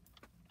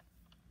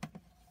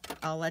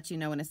 I'll let you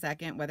know in a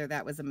second whether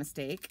that was a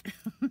mistake.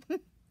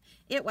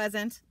 It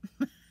wasn't.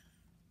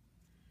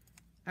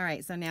 All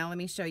right, so now let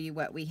me show you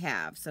what we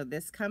have. So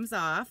this comes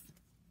off.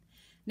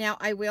 Now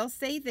I will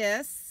say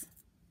this,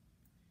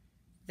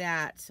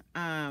 that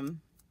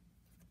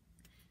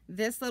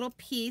this little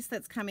piece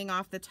that's coming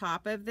off the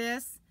top of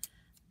this,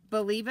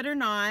 believe it or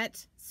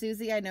not,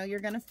 Susie, I know you're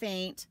gonna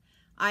faint,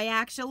 I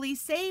actually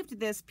saved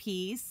this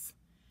piece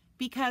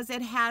because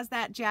it has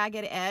that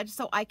jagged edge,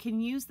 so I can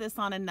use this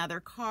on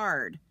another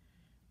card.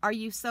 Are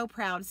you so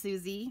proud,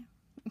 Susie?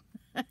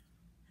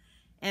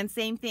 And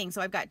same thing.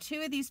 So I've got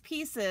 2 of these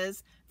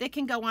pieces that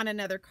can go on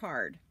another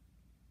card.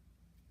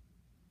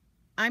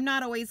 I'm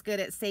not always good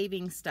at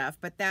saving stuff,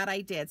 but that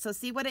I did. So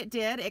see what it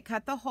did? It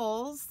cut the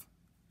holes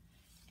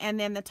and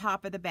then the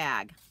top of the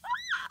bag.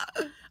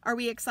 Are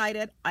we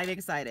excited? I'm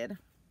excited.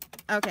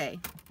 Okay.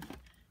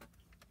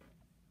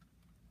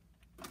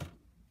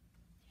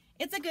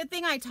 It's a good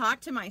thing I talk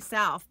to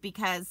myself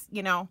because,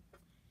 you know,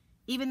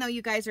 even though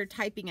you guys are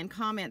typing in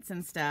comments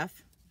and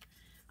stuff,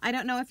 I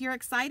don't know if you're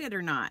excited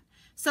or not.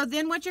 So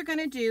then what you're going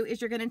to do is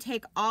you're going to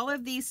take all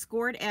of these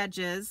scored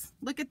edges.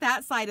 Look at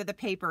that side of the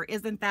paper.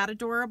 Isn't that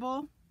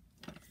adorable?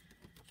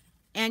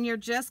 And you're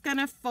just going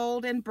to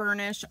fold and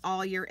burnish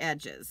all your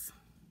edges.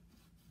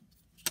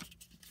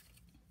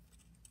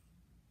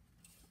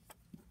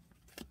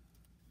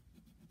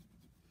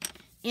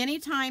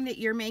 Anytime that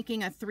you're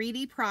making a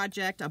 3D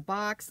project, a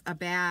box, a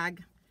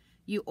bag,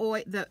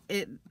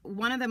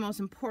 one of the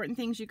most important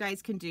things you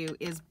guys can do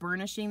is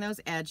burnishing those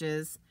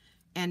edges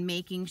and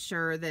making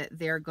sure that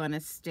they're going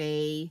to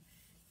stay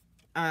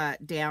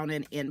down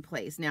and in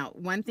place. Now,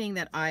 one thing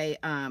that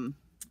a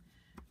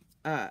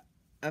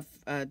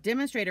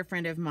demonstrator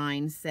friend of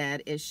mine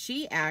said is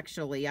she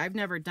actually, I've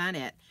never done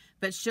it,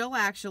 but she'll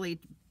actually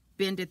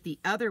bend it the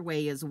other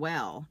way as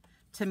well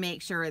to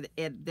make sure that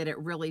it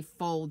really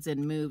folds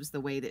and moves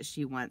the way that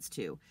she wants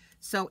to.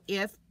 So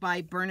if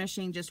by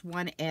burnishing just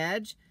one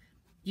edge,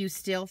 you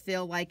still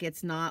feel like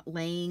it's not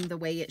laying the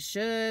way it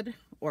should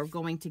or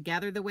going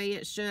together the way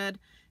it should,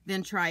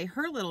 then try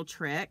her little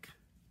trick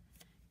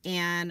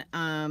and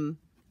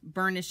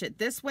burnish it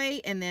this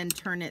way and then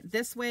turn it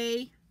this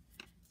way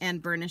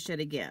and burnish it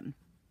again.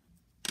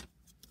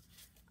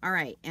 All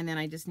right, and then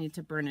I just need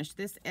to burnish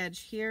this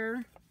edge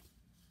here.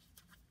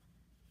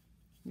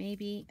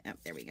 maybe, oh,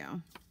 there we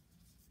go.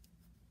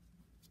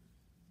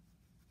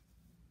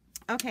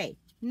 Okay,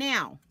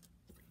 now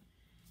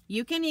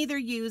you can either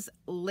use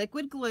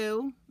liquid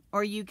glue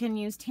or you can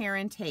use tear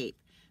and tape.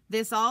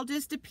 This all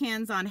just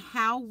depends on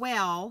how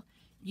well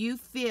you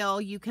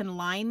feel you can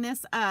line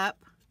this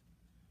up,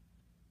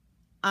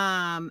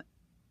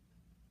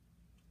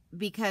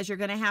 because you're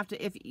going to have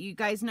to, if you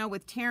guys know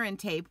with tear and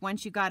tape,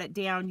 once you got it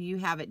down, you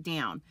have it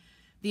down.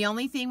 The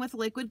only thing with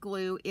liquid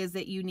glue is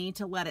that you need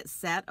to let it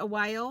set a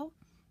while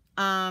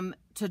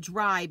to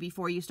dry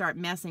before you start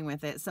messing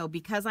with it. So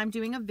because I'm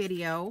doing a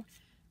video,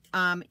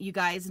 you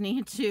guys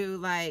need to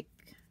like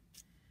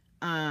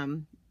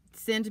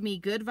send me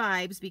good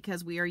vibes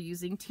because we are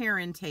using tear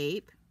and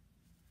tape.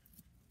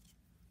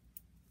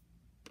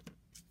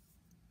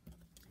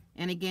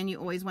 And again, you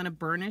always want to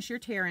burnish your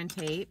tear and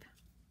tape.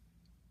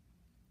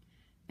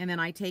 And then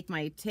I take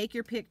my take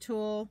your pick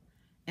tool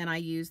and I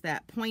use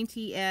that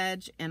pointy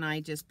edge and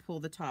I just pull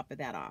the top of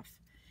that off.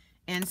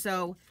 And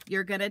so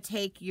you're going to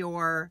take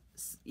the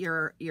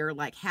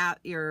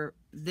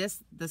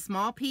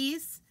small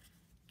piece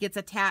gets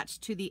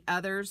attached to the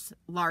other's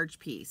large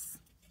piece.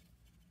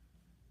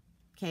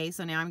 Okay,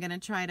 so now I'm going to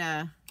try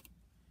to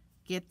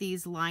get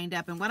these lined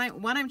up. And what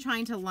I'm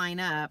trying to line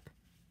up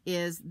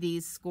is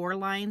these score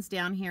lines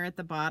down here at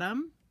the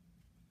bottom.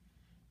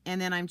 And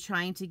then I'm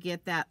trying to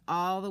get that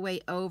all the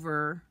way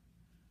over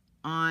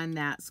on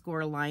that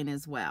score line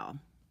as well.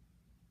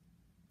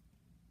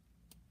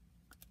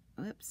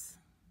 Oops.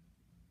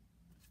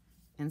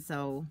 And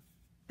so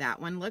that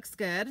one looks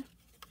good.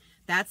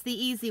 That's the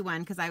easy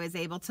one because I was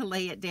able to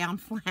lay it down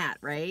flat,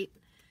 right?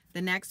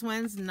 The next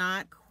one's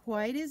not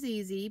quite as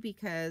easy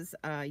because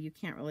you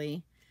can't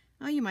really,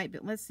 oh, you might,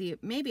 but let's see,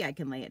 maybe I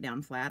can lay it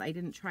down flat. I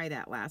didn't try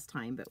that last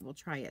time, but we'll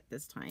try it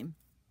this time.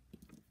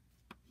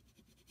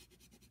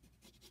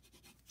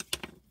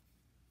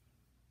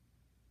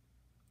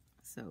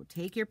 So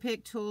take your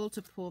pick tool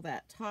to pull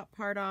that top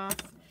part off.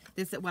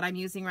 This, what I'm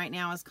using right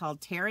now, is called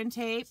tear and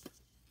tape.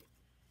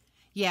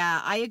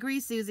 Yeah, I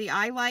agree, Susie.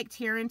 I like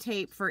tear and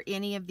tape for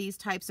any of these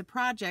types of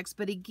projects.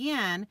 But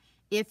again,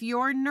 if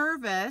you're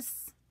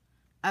nervous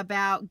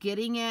about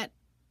getting it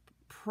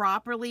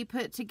properly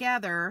put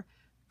together,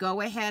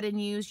 go ahead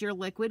and use your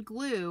liquid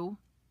glue.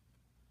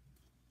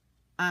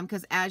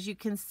 Because as you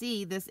can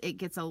see, it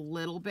gets a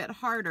little bit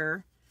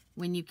harder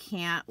when you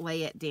can't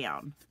lay it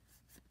down.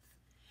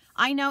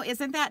 I know,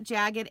 isn't that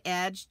jagged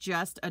edge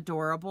just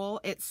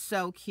adorable? It's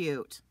so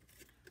cute.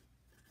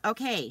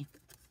 Okay,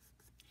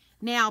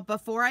 now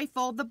before I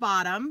fold the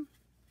bottom,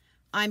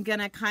 I'm going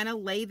to kind of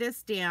lay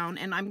this down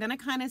and I'm going to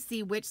kind of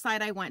see which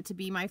side I want to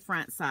be my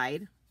front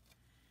side.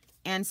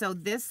 And so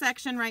this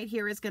section right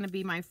here is going to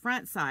be my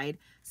front side.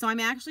 So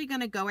I'm actually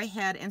going to go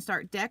ahead and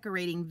start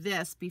decorating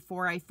this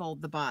before I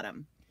fold the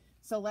bottom.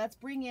 So let's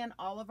bring in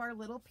all of our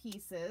little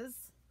pieces.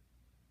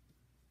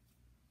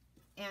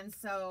 And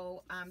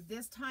so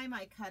this time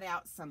I cut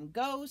out some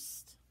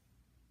ghost.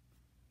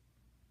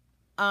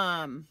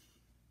 And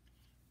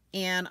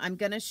I'm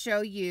going to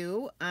show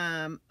you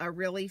a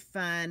really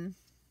fun,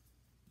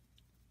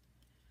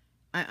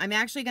 I'm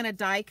actually going to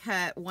die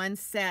cut one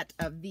set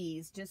of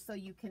these just so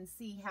you can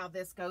see how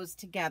this goes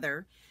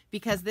together,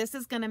 because this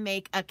is going to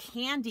make a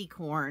candy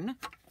corn,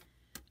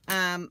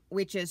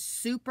 which is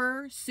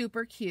super,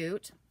 super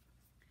cute.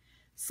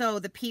 So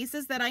the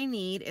pieces that I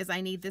need is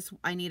I need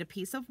a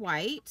piece of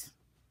white.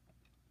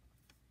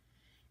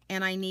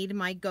 And I need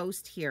my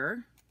ghost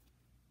here.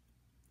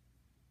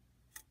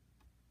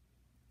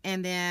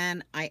 And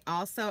then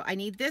I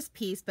need this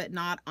piece, but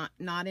not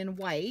in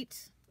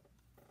white.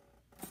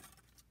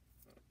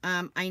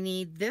 I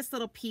need this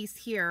little piece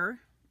here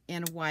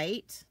in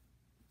white.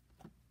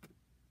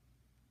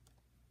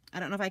 I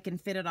don't know if I can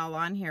fit it all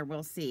on here.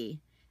 We'll see.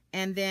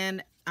 And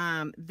then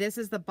this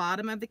is the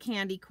bottom of the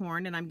candy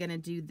corn, and I'm going to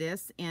do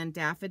this in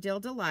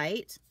Daffodil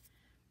Delight.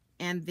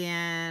 And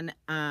then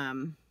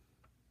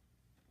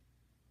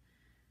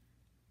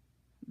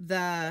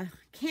the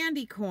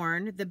candy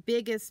corn, the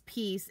biggest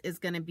piece is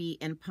going to be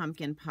in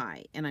pumpkin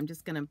pie, and I'm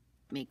just going to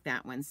make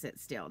that one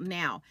sit still.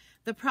 Now,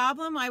 the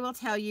problem I will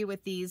tell you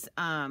with these,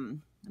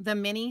 the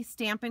mini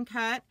Stampin'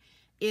 Cut,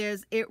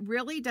 is it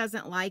really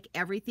doesn't like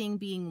everything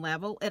being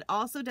level. It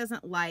also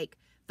doesn't like,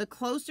 the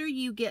closer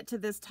you get to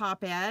this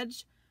top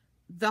edge,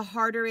 the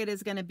harder it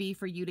is going to be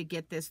for you to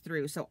get this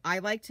through. So I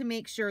like to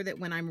make sure that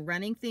when I'm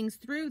running things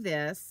through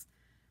this,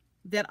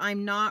 that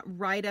I'm not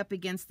right up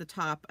against the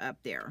top up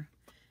there,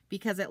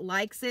 because it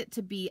likes it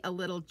to be a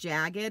little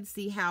jagged.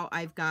 See how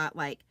I've got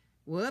like,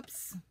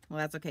 whoops, well,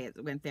 that's okay,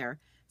 it went there.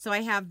 So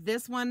I have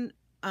this one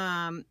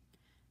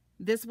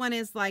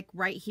is like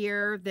right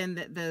here, then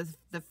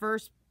the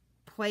first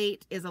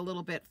plate is a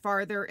little bit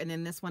farther, and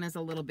then this one is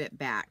a little bit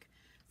back.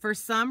 For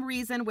some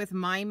reason with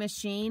my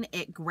machine,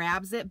 it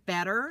grabs it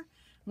better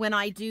when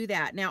I do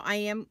that. Now I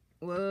am,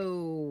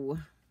 whoa,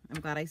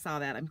 I'm glad I saw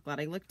that. I'm glad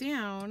I looked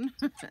down.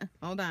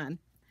 Hold on.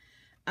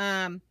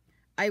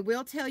 I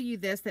will tell you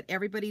this, that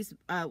everybody's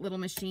little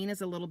machine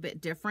is a little bit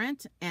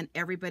different, and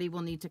everybody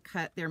will need to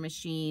cut their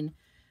machine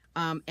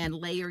and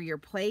layer your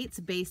plates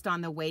based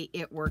on the way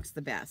it works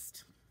the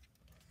best.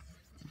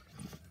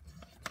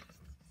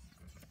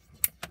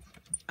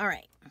 All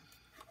right,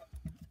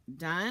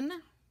 done.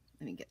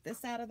 Let me get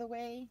this out of the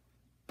way.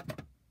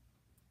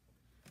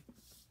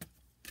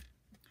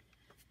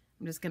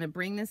 I'm just going to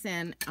bring this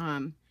in,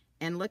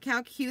 and look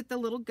how cute the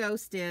little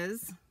ghost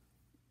is.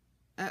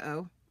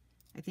 Uh-oh,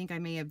 I think I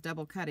may have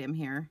double cut him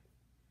here.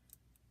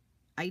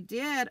 I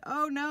did.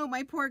 Oh no,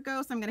 my poor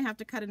ghost. I'm going to have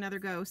to cut another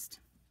ghost.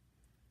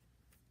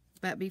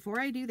 But before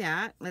I do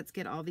that, let's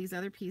get all these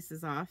other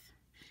pieces off.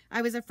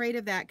 I was afraid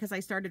of that because I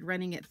started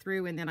running it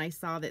through and then I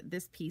saw that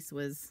this piece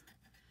was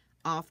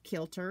off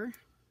kilter.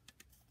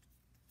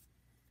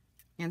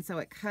 And so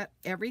it cut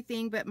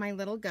everything but my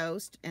little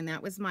ghost, and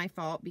that was my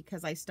fault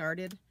because I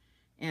started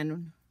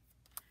and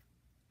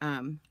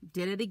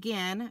did it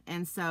again.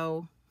 And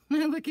so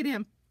look at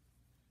him.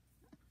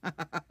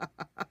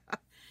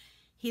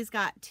 He's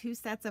got 2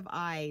 sets of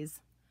eyes.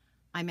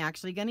 I'm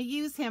actually going to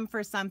use him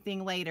for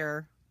something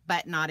later,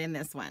 but not in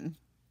this one.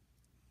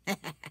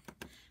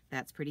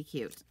 That's pretty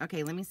cute.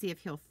 Okay, let me see if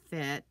he'll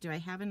fit. Do I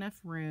have enough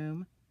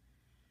room?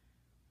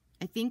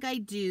 I think I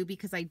do,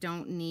 because I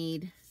don't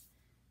need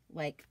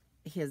like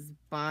his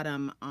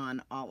bottom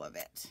on all of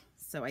it.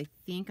 So I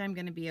think I'm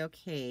going to be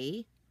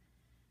okay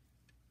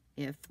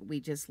if we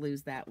just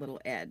lose that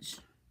little edge.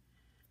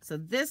 So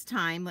this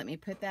time, let me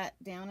put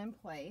that down in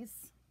place.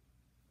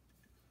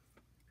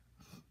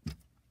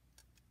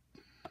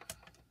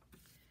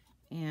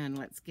 And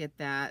let's get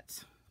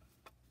that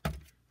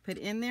put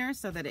in there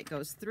so that it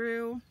goes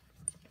through,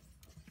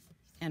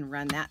 and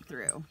run that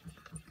through.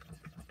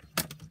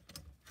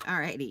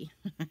 Alrighty.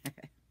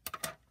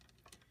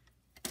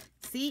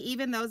 See,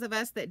 even those of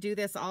us that do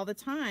this all the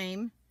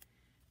time,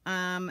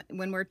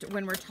 when we're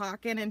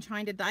talking and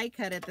trying to die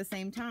cut at the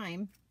same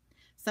time,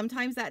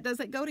 sometimes that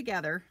doesn't go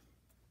together.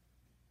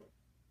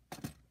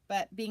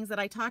 But being that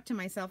I talk to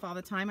myself all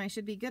the time, I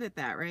should be good at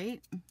that,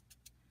 right?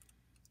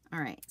 All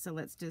right, so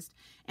let's just,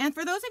 and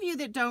for those of you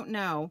that don't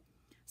know,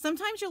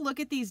 sometimes you'll look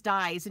at these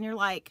dies and you're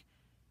like,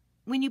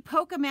 when you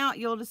poke them out,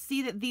 you'll just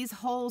see that these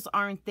holes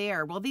aren't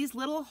there. Well, these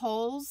little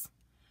holes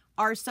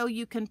are so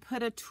you can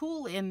put a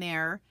tool in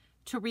there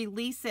to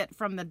release it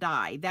from the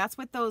die. That's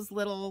what those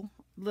little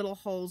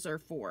holes are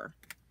for.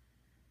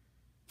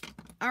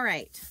 All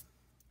right,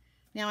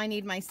 now I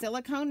need my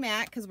silicone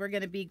mat because we're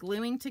going to be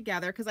gluing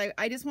together, because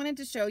I just wanted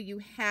to show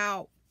you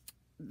how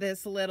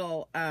this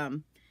little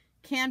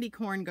candy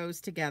corn goes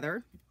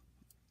together.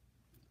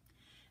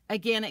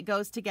 Again, it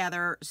goes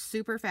together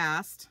super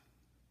fast.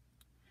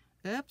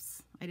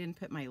 Oops, I didn't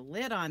put my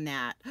lid on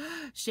that.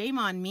 Shame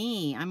on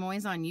me. I'm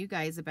always on you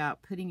guys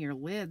about putting your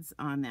lids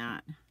on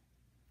that.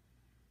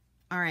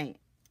 All right,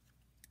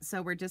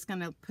 so we're just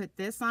going to put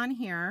this on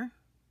here.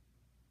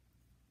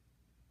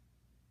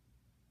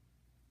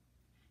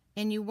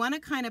 And you want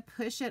to kind of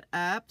push it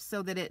up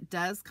so that it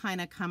does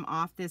kind of come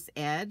off this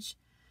edge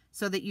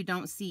so that you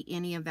don't see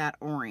any of that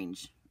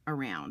orange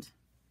around.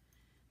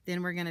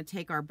 Then we're going to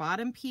take our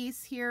bottom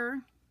piece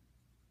here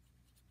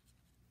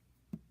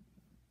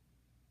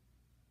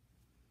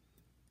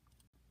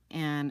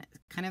and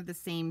kind of the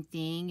same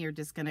thing. You're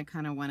just going to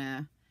kind of want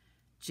to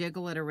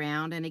jiggle it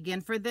around. And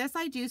again, for this,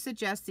 I do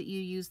suggest that you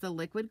use the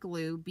liquid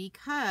glue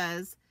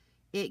because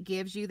it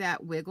gives you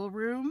that wiggle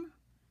room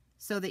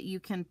so that you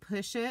can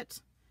push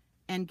it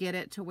and get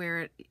it to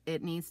where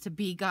it needs to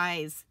be.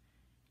 Guys,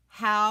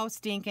 how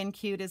stinking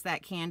cute is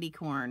that candy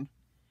corn?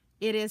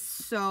 It is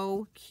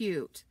so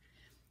cute.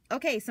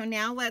 Okay, so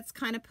now let's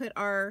kind of put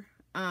our,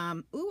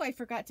 ooh, I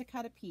forgot to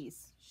cut a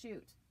piece.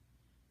 Shoot.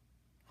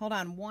 Hold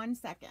on 1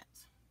 second.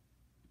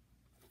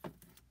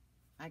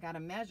 I got to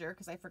measure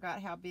because I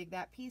forgot how big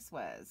that piece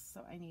was.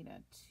 So I need a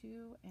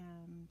 2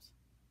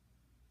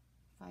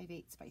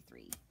 5/8 by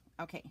 3.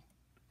 Okay.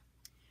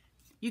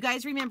 You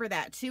guys remember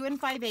that, 2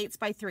 5/8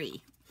 by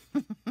 3.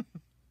 Let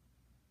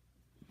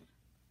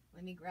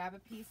me grab a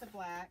piece of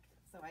black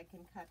so I can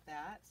cut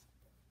that.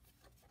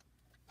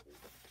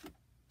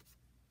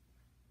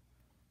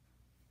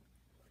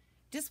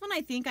 Just when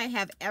I think I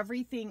have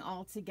everything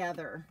all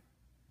together.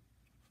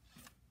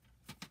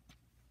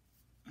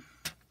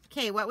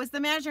 Okay, what was the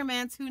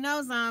measurements? Who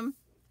knows them?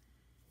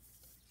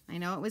 I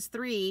know it was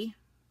 3.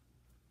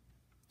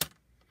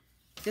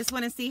 Just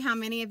want to see how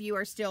many of you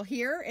are still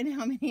here and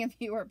how many of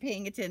you are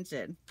paying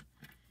attention.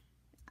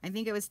 I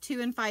think it was 2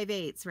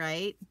 5/8,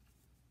 right?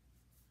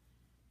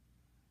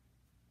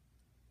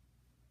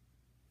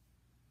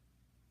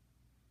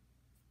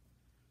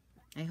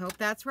 I hope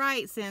that's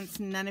right since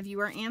none of you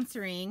are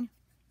answering.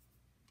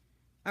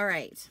 All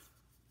right.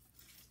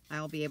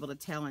 I'll be able to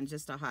tell in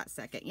just a hot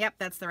second. Yep,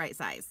 that's the right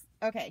size.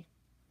 Okay.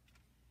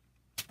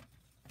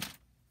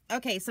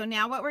 Okay, so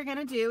now what we're going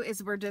to do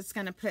is we're just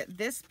going to put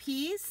this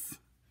piece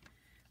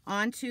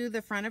onto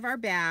the front of our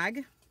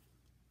bag.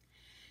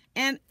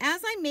 And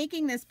as I'm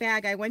making this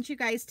bag, I want you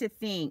guys to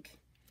think,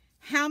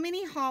 how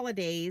many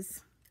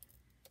holidays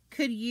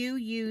could you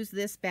use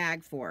this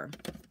bag for?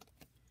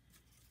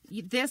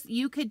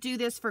 You could do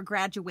this for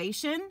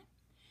graduation.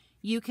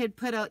 You could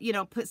put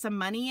put some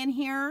money in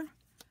here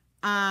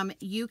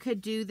You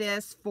could do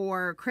this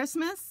for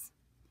Christmas.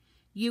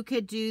 You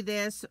could do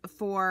this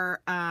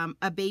for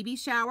a baby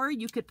shower.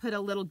 You could put a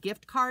little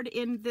gift card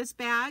in this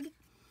bag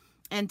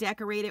and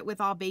decorate it with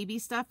all baby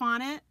stuff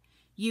on it.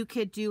 You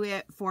could do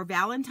it for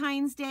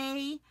Valentine's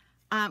Day.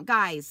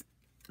 Guys,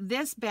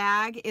 this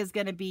bag is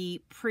going to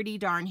be pretty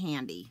darn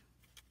handy.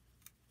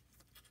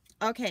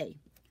 Okay,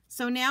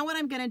 so now what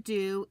I'm going to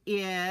do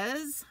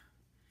is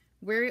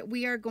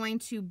we are going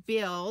to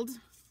build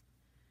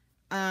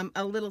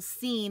a little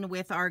scene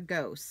with our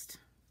ghost.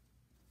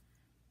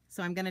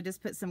 So I'm going to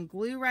just put some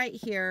glue right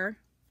here,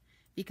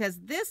 because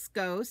this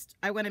ghost,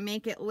 I want to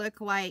make it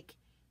look like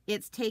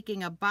it's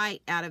taking a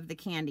bite out of the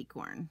candy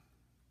corn.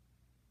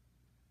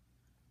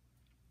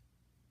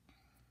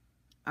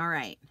 All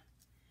right.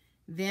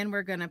 Then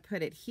we're going to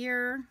put it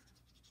here,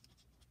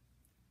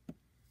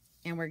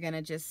 and we're going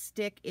to just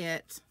stick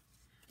it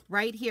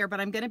right here. But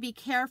I'm going to be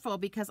careful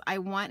because I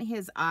want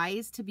his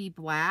eyes to be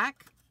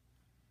black.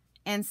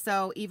 And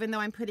so even though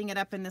I'm putting it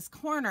up in this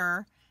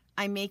corner,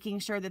 I'm making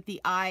sure that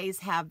the eyes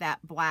have that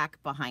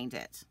black behind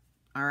it.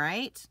 All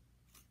right.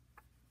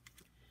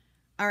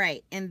 All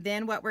right. And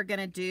then what we're going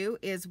to do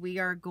is we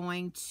are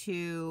going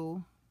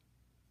to,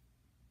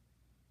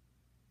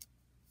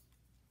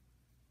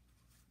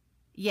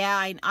 yeah,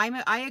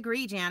 I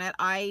agree, Janet.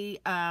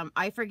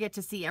 I forget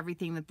to see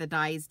everything that the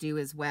dies do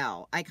as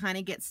well. I kind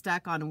of get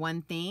stuck on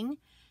one thing,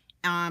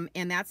 and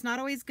that's not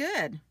always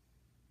good.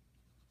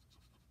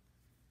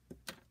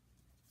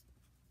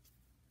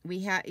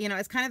 We have, you know,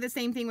 it's kind of the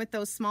same thing with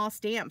those small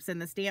stamps in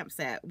the stamp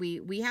set.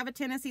 We have a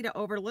tendency to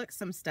overlook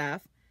some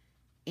stuff,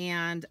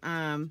 and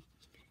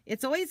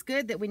it's always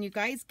good that when you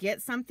guys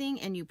get something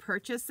and you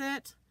purchase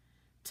it,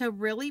 to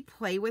really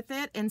play with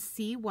it and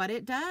see what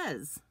it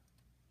does.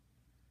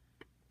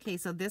 Okay,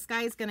 so this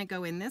guy is going to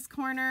go in this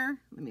corner.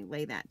 Let me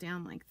lay that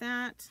down like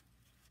that.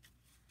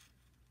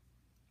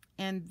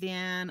 And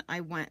then I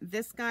want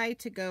this guy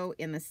to go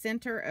in the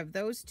center of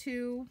those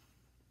two.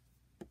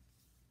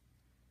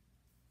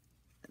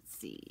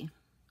 See,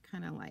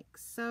 kind of like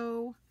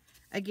so.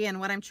 Again,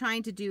 what I'm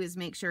trying to do is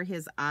make sure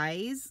his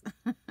eyes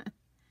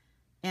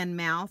and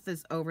mouth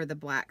is over the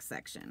black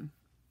section.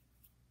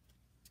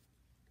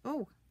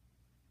 Oh,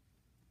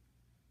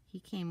 he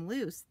came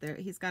loose there.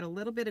 He's got a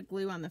little bit of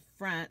glue on the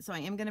front, so I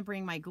am going to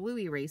bring my glue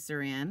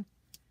eraser in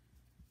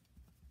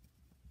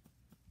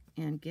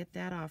and get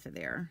that off of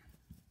there.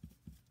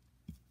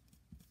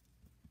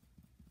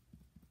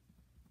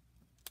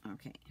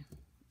 Okay.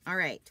 All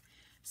right.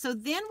 So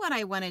then what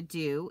I want to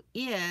do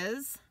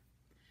is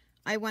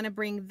I want to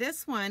bring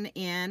this one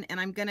in,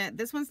 and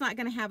this one's not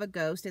going to have a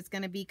ghost. It's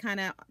going to be kind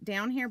of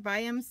down here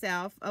by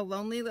himself, a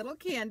lonely little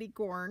candy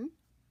corn.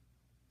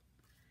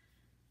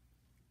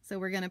 So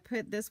we're going to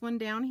put this one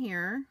down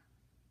here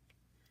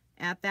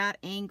at that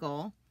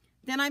angle.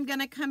 Then I'm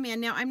going to come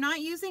in. Now I'm not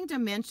using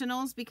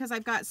dimensionals because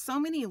I've got so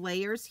many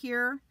layers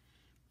here.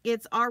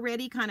 It's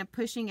already kind of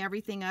pushing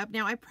everything up.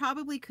 Now I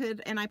probably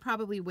could, and I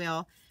probably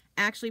will,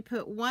 actually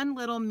put one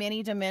little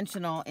mini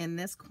dimensional in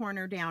this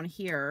corner down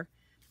here,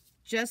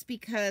 just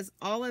because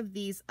all of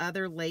these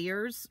other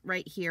layers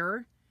right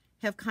here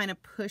have kind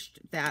of pushed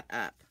that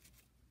up.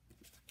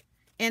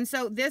 And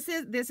so this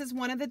is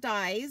one of the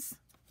dies.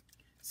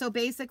 So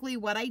basically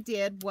what I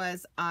did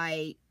was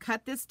I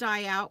cut this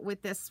die out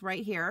with this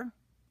right here,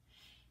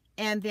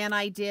 and then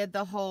I did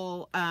the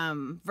whole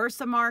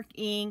Versamark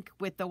ink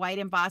with the white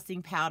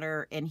embossing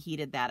powder and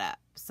heated that up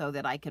so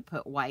that I could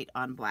put white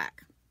on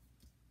black.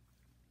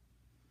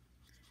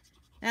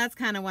 That's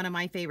kind of one of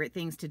my favorite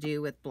things to do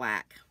with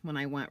black. When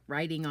I want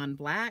writing on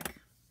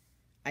black,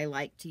 I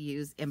like to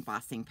use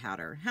embossing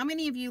powder. How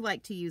many of you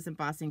like to use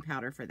embossing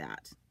powder for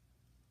that?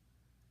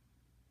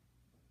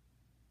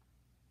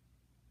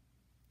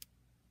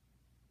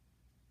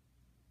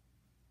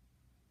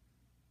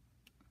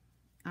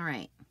 All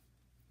right.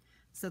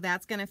 So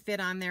that's going to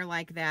fit on there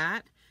like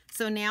that.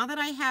 So now that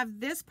I have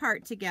this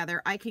part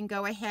together, I can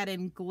go ahead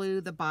and glue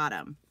the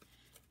bottom.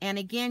 And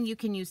again, you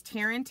can use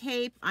tear and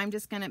tape. I'm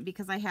just going to,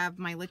 because I have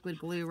my liquid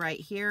glue right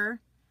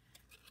here.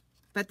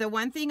 But the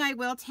one thing I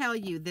will tell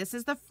you, this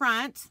is the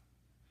front,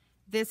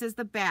 this is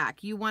the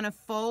back. You want to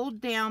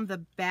fold down the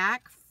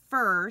back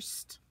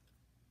first,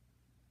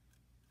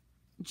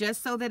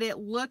 just so that it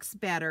looks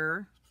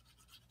better.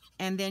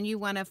 And then you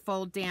want to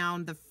fold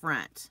down the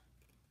front,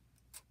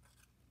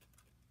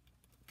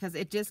 because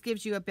it just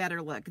gives you a better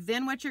look.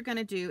 Then what you're going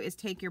to do is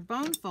take your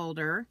bone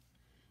folder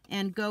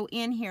and go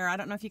in here. I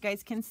don't know if you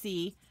guys can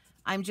see.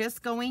 I'm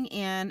just going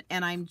in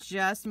and I'm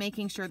just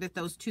making sure that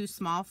those two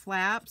small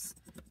flaps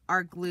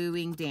are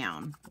gluing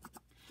down.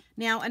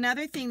 Now,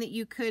 another thing that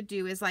you could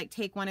do is like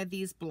take one of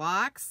these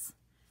blocks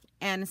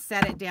and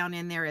set it down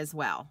in there as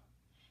well.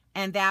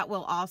 And that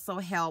will also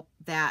help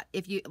that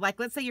if you, like,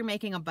 let's say you're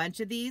making a bunch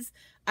of these,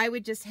 I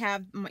would just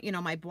have, you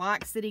know, my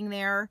block sitting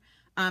there.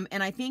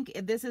 And I think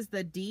this is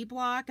the D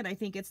block, and I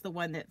think it's the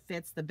one that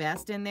fits the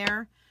best in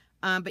there.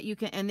 But you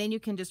can, and then you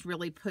can just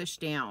really push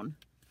down.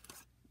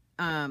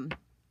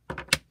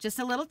 Just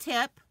a little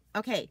tip.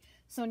 Okay,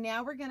 so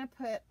now we're going to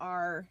put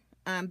our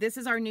This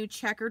is our new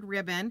checkered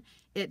ribbon.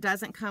 It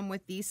doesn't come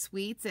with these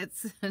sweets.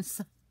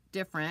 It's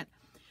different.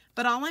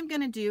 But all I'm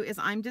going to do is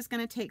I'm just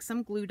going to take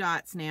some glue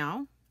dots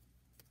now.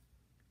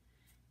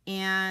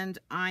 And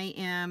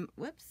I'm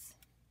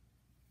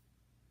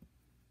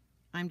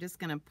just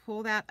going to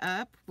pull that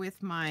up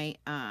with my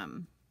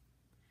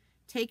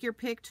take your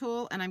pick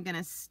tool, and I'm going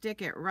to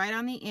stick it right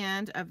on the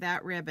end of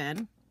that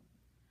ribbon.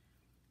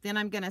 Then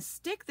I'm going to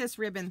stick this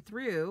ribbon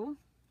through.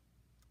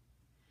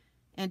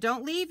 And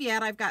don't leave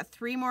yet. I've got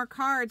 3 more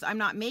cards I'm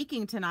not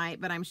making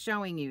tonight, but I'm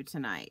showing you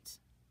tonight.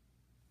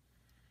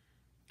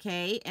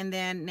 Okay, and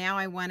then now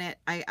I want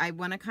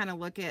to kind of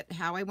look at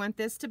how I want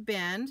this to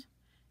bend.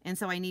 And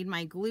so I need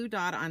my glue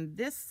dot on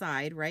this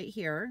side right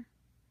here.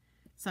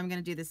 So I'm going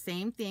to do the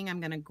same thing. I'm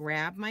going to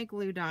grab my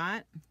glue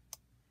dot,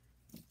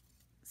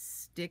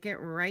 stick it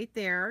right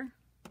there,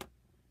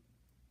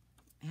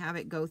 have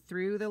it go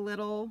through the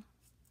little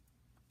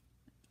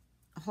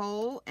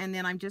hole, and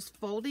then I'm just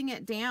folding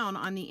it down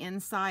on the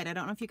inside. I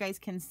don't know if you guys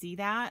can see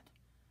that,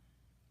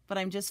 but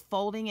I'm just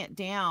folding it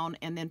down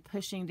and then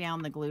pushing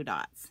down the glue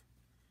dots.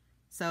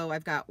 So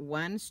I've got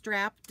one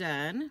strap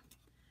done.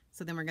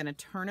 So then we're going to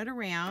turn it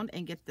around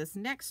and get this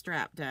next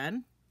strap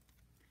done.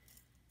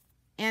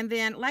 And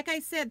then, like I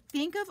said,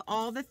 think of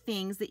all the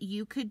things that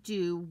you could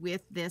do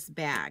with this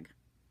bag.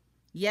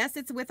 Yes,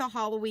 it's with a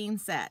Halloween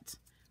set,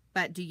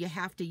 but do you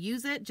have to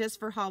use it just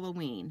for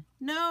Halloween?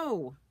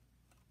 No.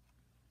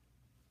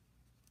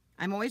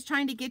 I'm always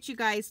trying to get you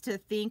guys to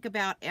think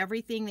about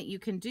everything that you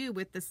can do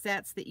with the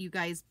sets that you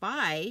guys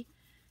buy.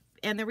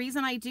 And the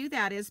reason I do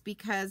that is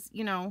because,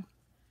 you know,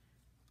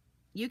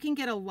 you can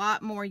get a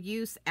lot more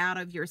use out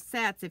of your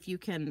sets if you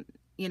can,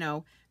 you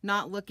know,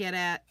 not look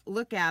at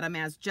them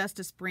as just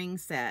a spring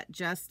set,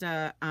 just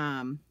a,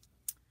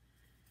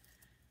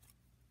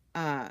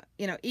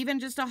 you know,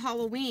 even just a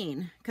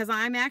Halloween, because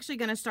I'm actually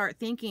going to start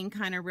thinking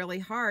kind of really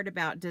hard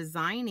about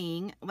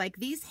designing, like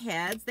these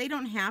heads. They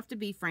don't have to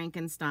be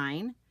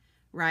Frankenstein,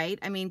 right?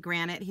 I mean,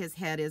 granted, his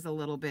head is a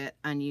little bit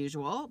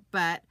unusual,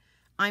 but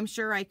I'm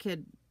sure I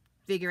could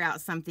figure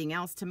out something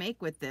else to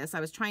make with this. I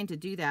was trying to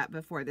do that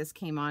before this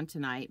came on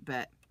tonight,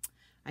 but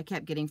I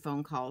kept getting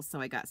phone calls, so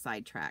I got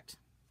sidetracked.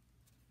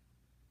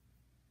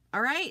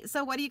 All right,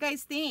 so what do you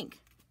guys think?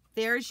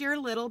 There's your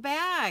little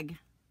bag.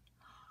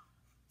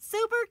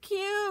 Super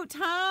cute,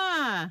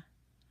 huh?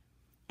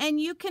 And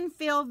you can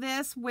fill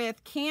this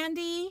with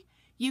candy.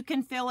 You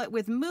can fill it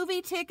with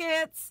movie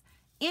tickets.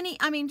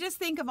 I mean, just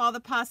think of all the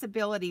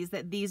possibilities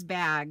that these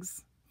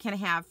bags can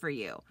have for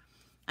you.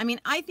 I mean,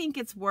 I think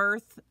it's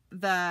worth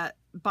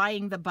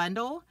buying the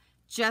bundle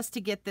just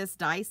to get this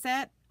die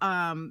set,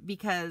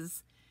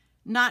 because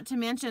not to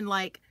mention,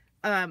 like,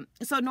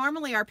 so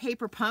normally our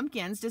paper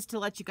pumpkins, just to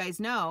let you guys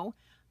know,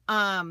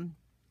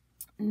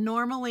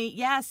 normally,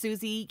 yeah,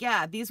 Susie,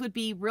 yeah, these would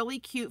be really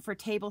cute for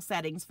table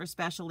settings for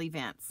special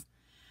events.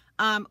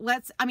 I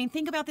mean,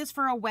 think about this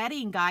for a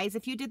wedding, guys.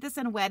 If you did this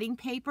in wedding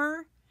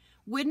paper,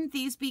 wouldn't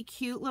these be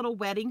cute little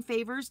wedding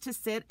favors to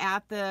sit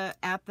at the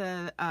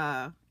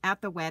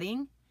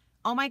wedding?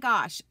 Oh my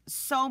gosh,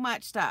 so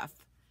much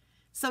stuff.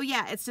 So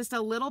yeah, it's just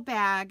a little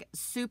bag,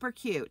 super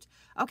cute.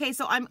 Okay,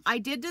 so I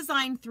did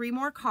design 3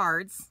 more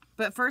cards,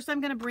 but first I'm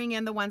going to bring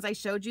in the ones I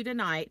showed you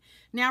tonight.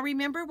 Now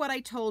remember what I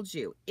told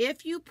you.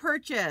 If you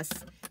purchase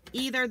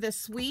either the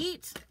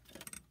sweet,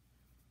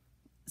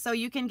 so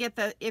you can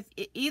get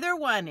either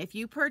one, if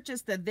you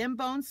purchase the Them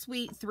Bones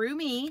Sweet through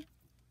me,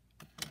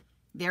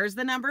 there's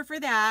the number for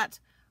that.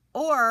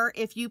 Or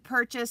if you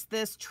purchase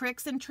this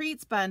Tricks and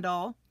Treats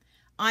bundle,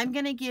 I'm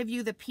going to give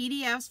you the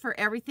PDFs for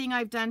everything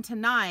I've done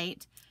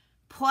tonight,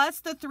 plus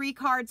the 3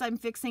 cards I'm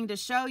fixing to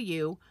show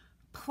you,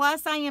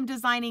 plus I am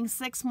designing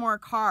 6 more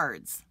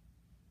cards.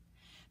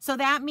 So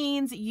that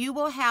means you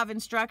will have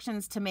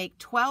instructions to make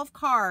 12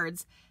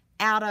 cards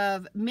out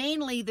of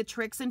mainly the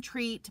Tricks and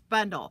Treat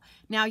bundle.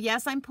 Now,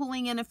 yes, I'm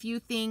pulling in a few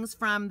things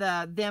from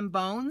the Them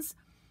Bones,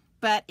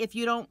 but if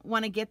you don't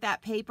want to get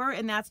that paper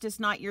and that's just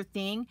not your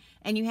thing,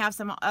 and you have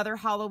some other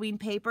Halloween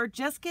paper,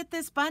 just get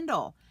this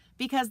bundle,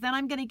 because then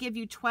I'm going to give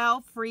you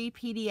 12 free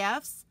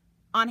PDFs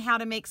on how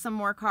to make some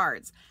more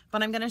cards.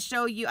 But I'm going to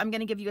show you, I'm going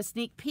to give you a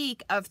sneak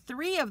peek of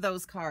 3 of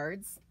those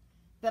cards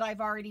that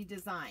I've already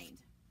designed.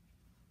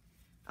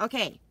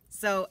 Okay,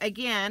 so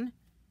again,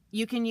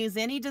 you can use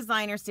any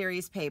designer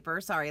series paper.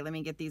 Sorry, let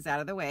me get these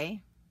out of the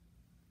way.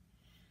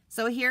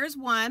 So here's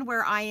one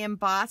where I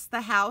embossed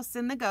the house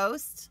and the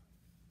ghost.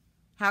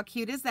 How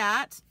cute is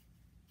that?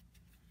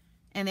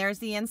 And there's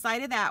the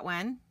inside of that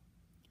one.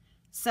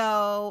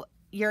 So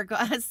you're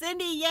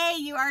Cindy, yay,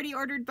 you already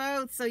ordered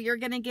both, so you're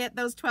going to get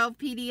those 12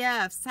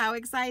 PDFs. How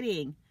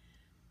exciting.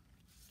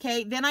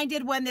 Okay, then I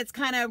did one that's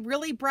kind of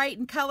really bright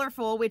and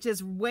colorful, which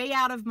is way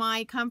out of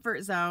my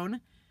comfort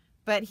zone.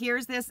 But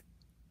here's this.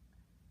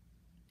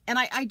 And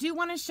I do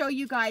want to show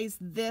you guys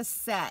this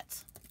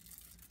set.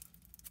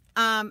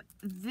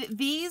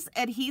 These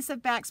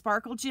adhesive back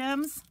sparkle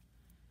gems,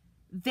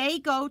 they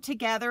go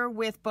together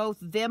with both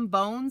Them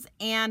Bones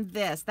and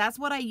this. That's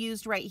what I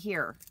used right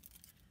here.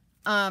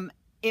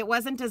 It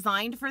wasn't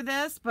designed for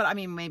this, but I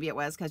mean, maybe it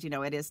was, because, you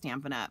know, it is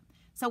Stampin' Up.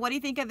 So what do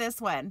you think of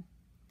this one?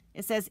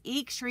 It says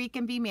Eek, Shriek,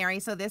 and Be Merry.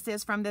 So this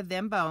is from the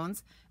Them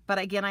Bones. But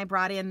again, I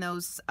brought in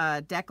those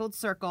deckled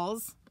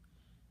circles.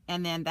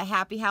 And then the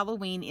Happy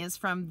Halloween is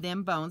from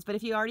Them Bones. But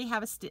if you already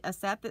have a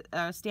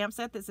stamp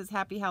set that says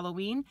Happy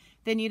Halloween,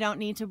 then you don't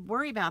need to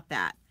worry about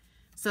that.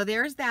 So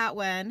there's that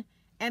one.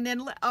 And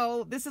then,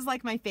 oh, this is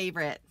like my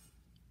favorite.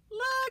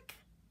 Look.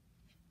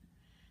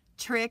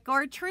 Trick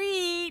or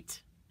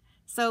treat.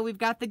 So we've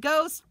got the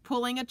ghost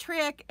pulling a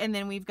trick, and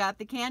then we've got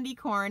the candy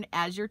corn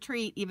as your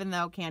treat, even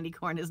though candy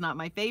corn is not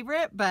my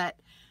favorite. But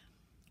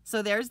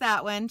so there's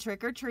that one,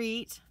 trick or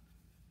treat,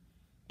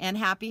 and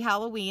Happy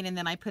Halloween, and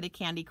then I put a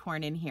candy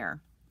corn in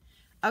here.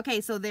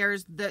 Okay, so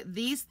there's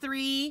these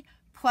three,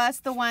 plus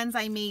the ones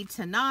I made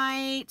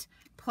tonight,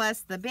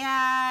 plus the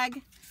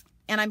bag,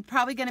 and I'm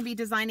probably going to be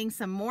designing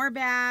some more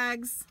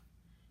bags.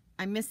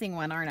 I'm missing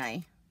one, aren't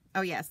I?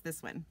 Oh, yes,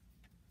 this one.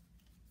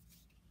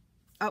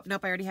 Oh,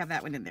 nope, I already have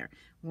that one in there.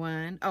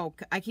 One. Oh,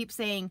 I keep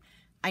saying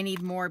I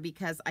need more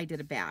because I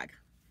did a bag.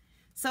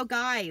 So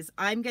guys,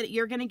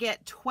 you're gonna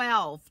get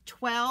 12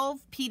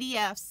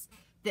 PDFs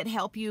that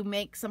help you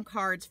make some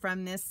cards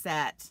from this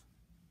set.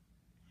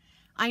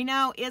 I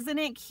know, isn't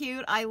it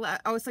cute?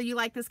 Oh, so you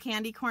like this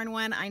candy corn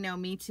one? I know,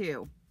 me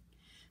too.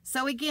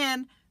 So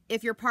again,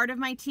 if you're part of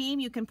my team,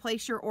 you can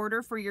place your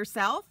order for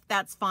yourself.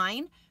 That's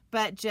fine,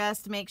 but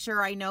just make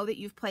sure I know that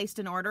you've placed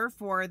an order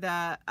for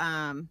the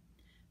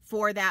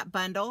for that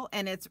bundle.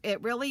 And it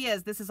really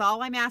is, this is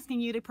all I'm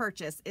asking you to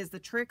purchase is the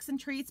Tricks and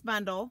Treats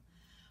bundle.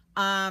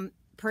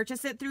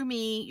 Purchase it through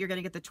me. You're going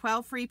to get the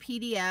 12 free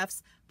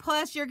PDFs.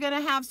 Plus, you're going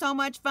to have so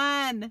much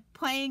fun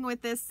playing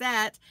with this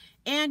set.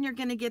 And you're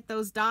going to get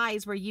those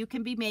dies where you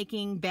can be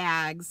making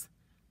bags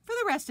for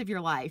the rest of your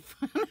life.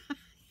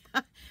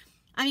 I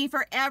mean,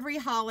 for every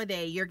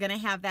holiday, you're going to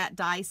have that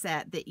die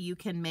set that you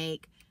can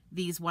make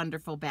these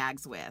wonderful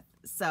bags with.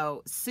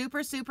 So,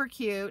 super, super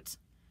cute.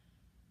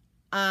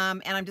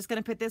 And I'm just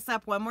going to put this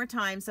up one more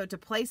time. So, to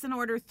place an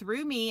order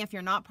through me, if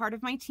you're not part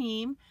of my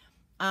team,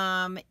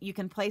 you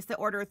can place the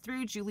order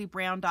through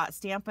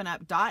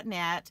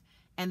juliebrown.stampinup.net,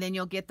 and then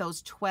you'll get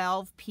those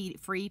 12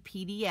 free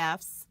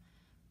PDFs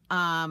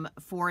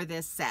for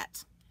this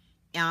set.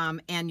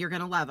 And you're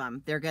going to love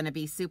them. They're going to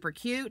be super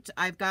cute.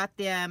 I've got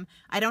them.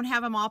 I don't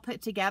have them all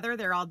put together.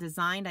 They're all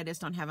designed. I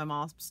just don't have them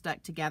all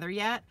stuck together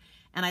yet.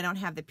 And I don't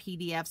have the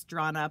PDFs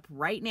drawn up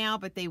right now,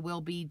 but they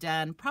will be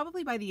done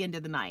probably by the end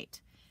of the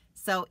night.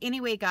 So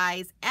anyway,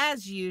 guys,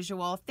 as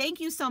usual, thank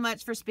you so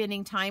much for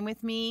spending time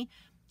with me.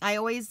 I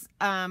always,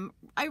 I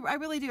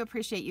really do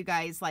appreciate you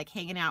guys like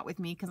hanging out with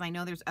me because I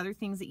know there's other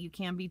things that you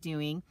can be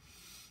doing.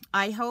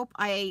 I hope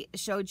I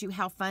showed you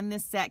how fun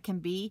this set can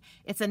be.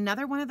 It's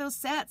another one of those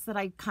sets that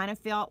I kind of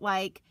felt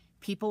like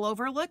people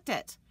overlooked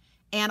it.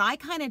 And I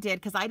kind of did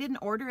because I didn't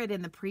order it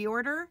in the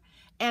pre-order.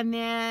 And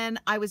then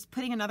I was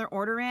putting another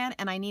order in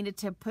and I needed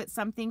to put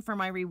something for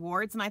my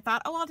rewards. And I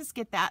thought, oh, I'll just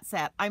get that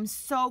set. I'm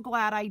so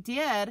glad I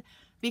did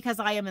because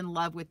I am in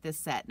love with this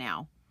set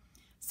now.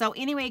 So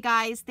anyway,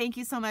 guys, thank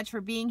you so much for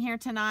being here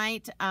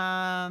tonight.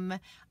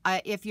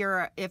 If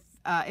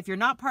you're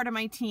not part of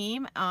my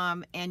team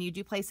and you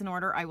do place an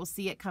order, I will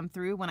see it come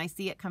through. When I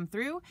see it come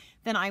through,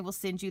 then I will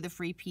send you the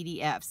free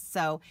PDFs.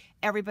 So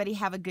everybody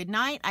have a good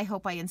night. I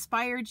hope I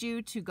inspired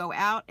you to go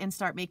out and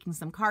start making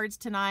some cards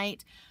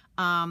tonight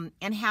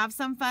and have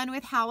some fun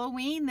with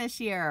Halloween this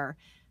year.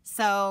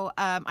 So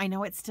I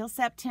know it's still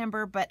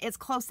September, but it's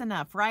close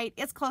enough, right?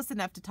 It's close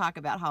enough to talk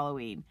about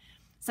Halloween.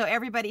 So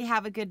everybody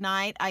have a good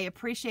night. I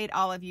appreciate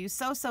all of you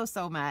so, so,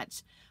 so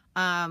much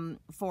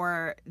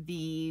for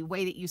the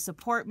way that you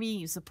support me.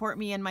 You support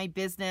me in my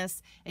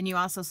business, and you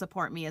also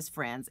support me as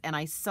friends. And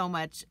I so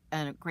much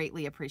and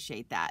greatly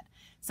appreciate that.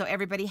 So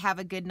everybody have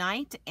a good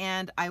night,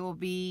 and I will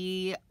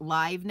be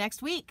live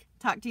next week.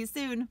 Talk to you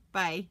soon.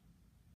 Bye.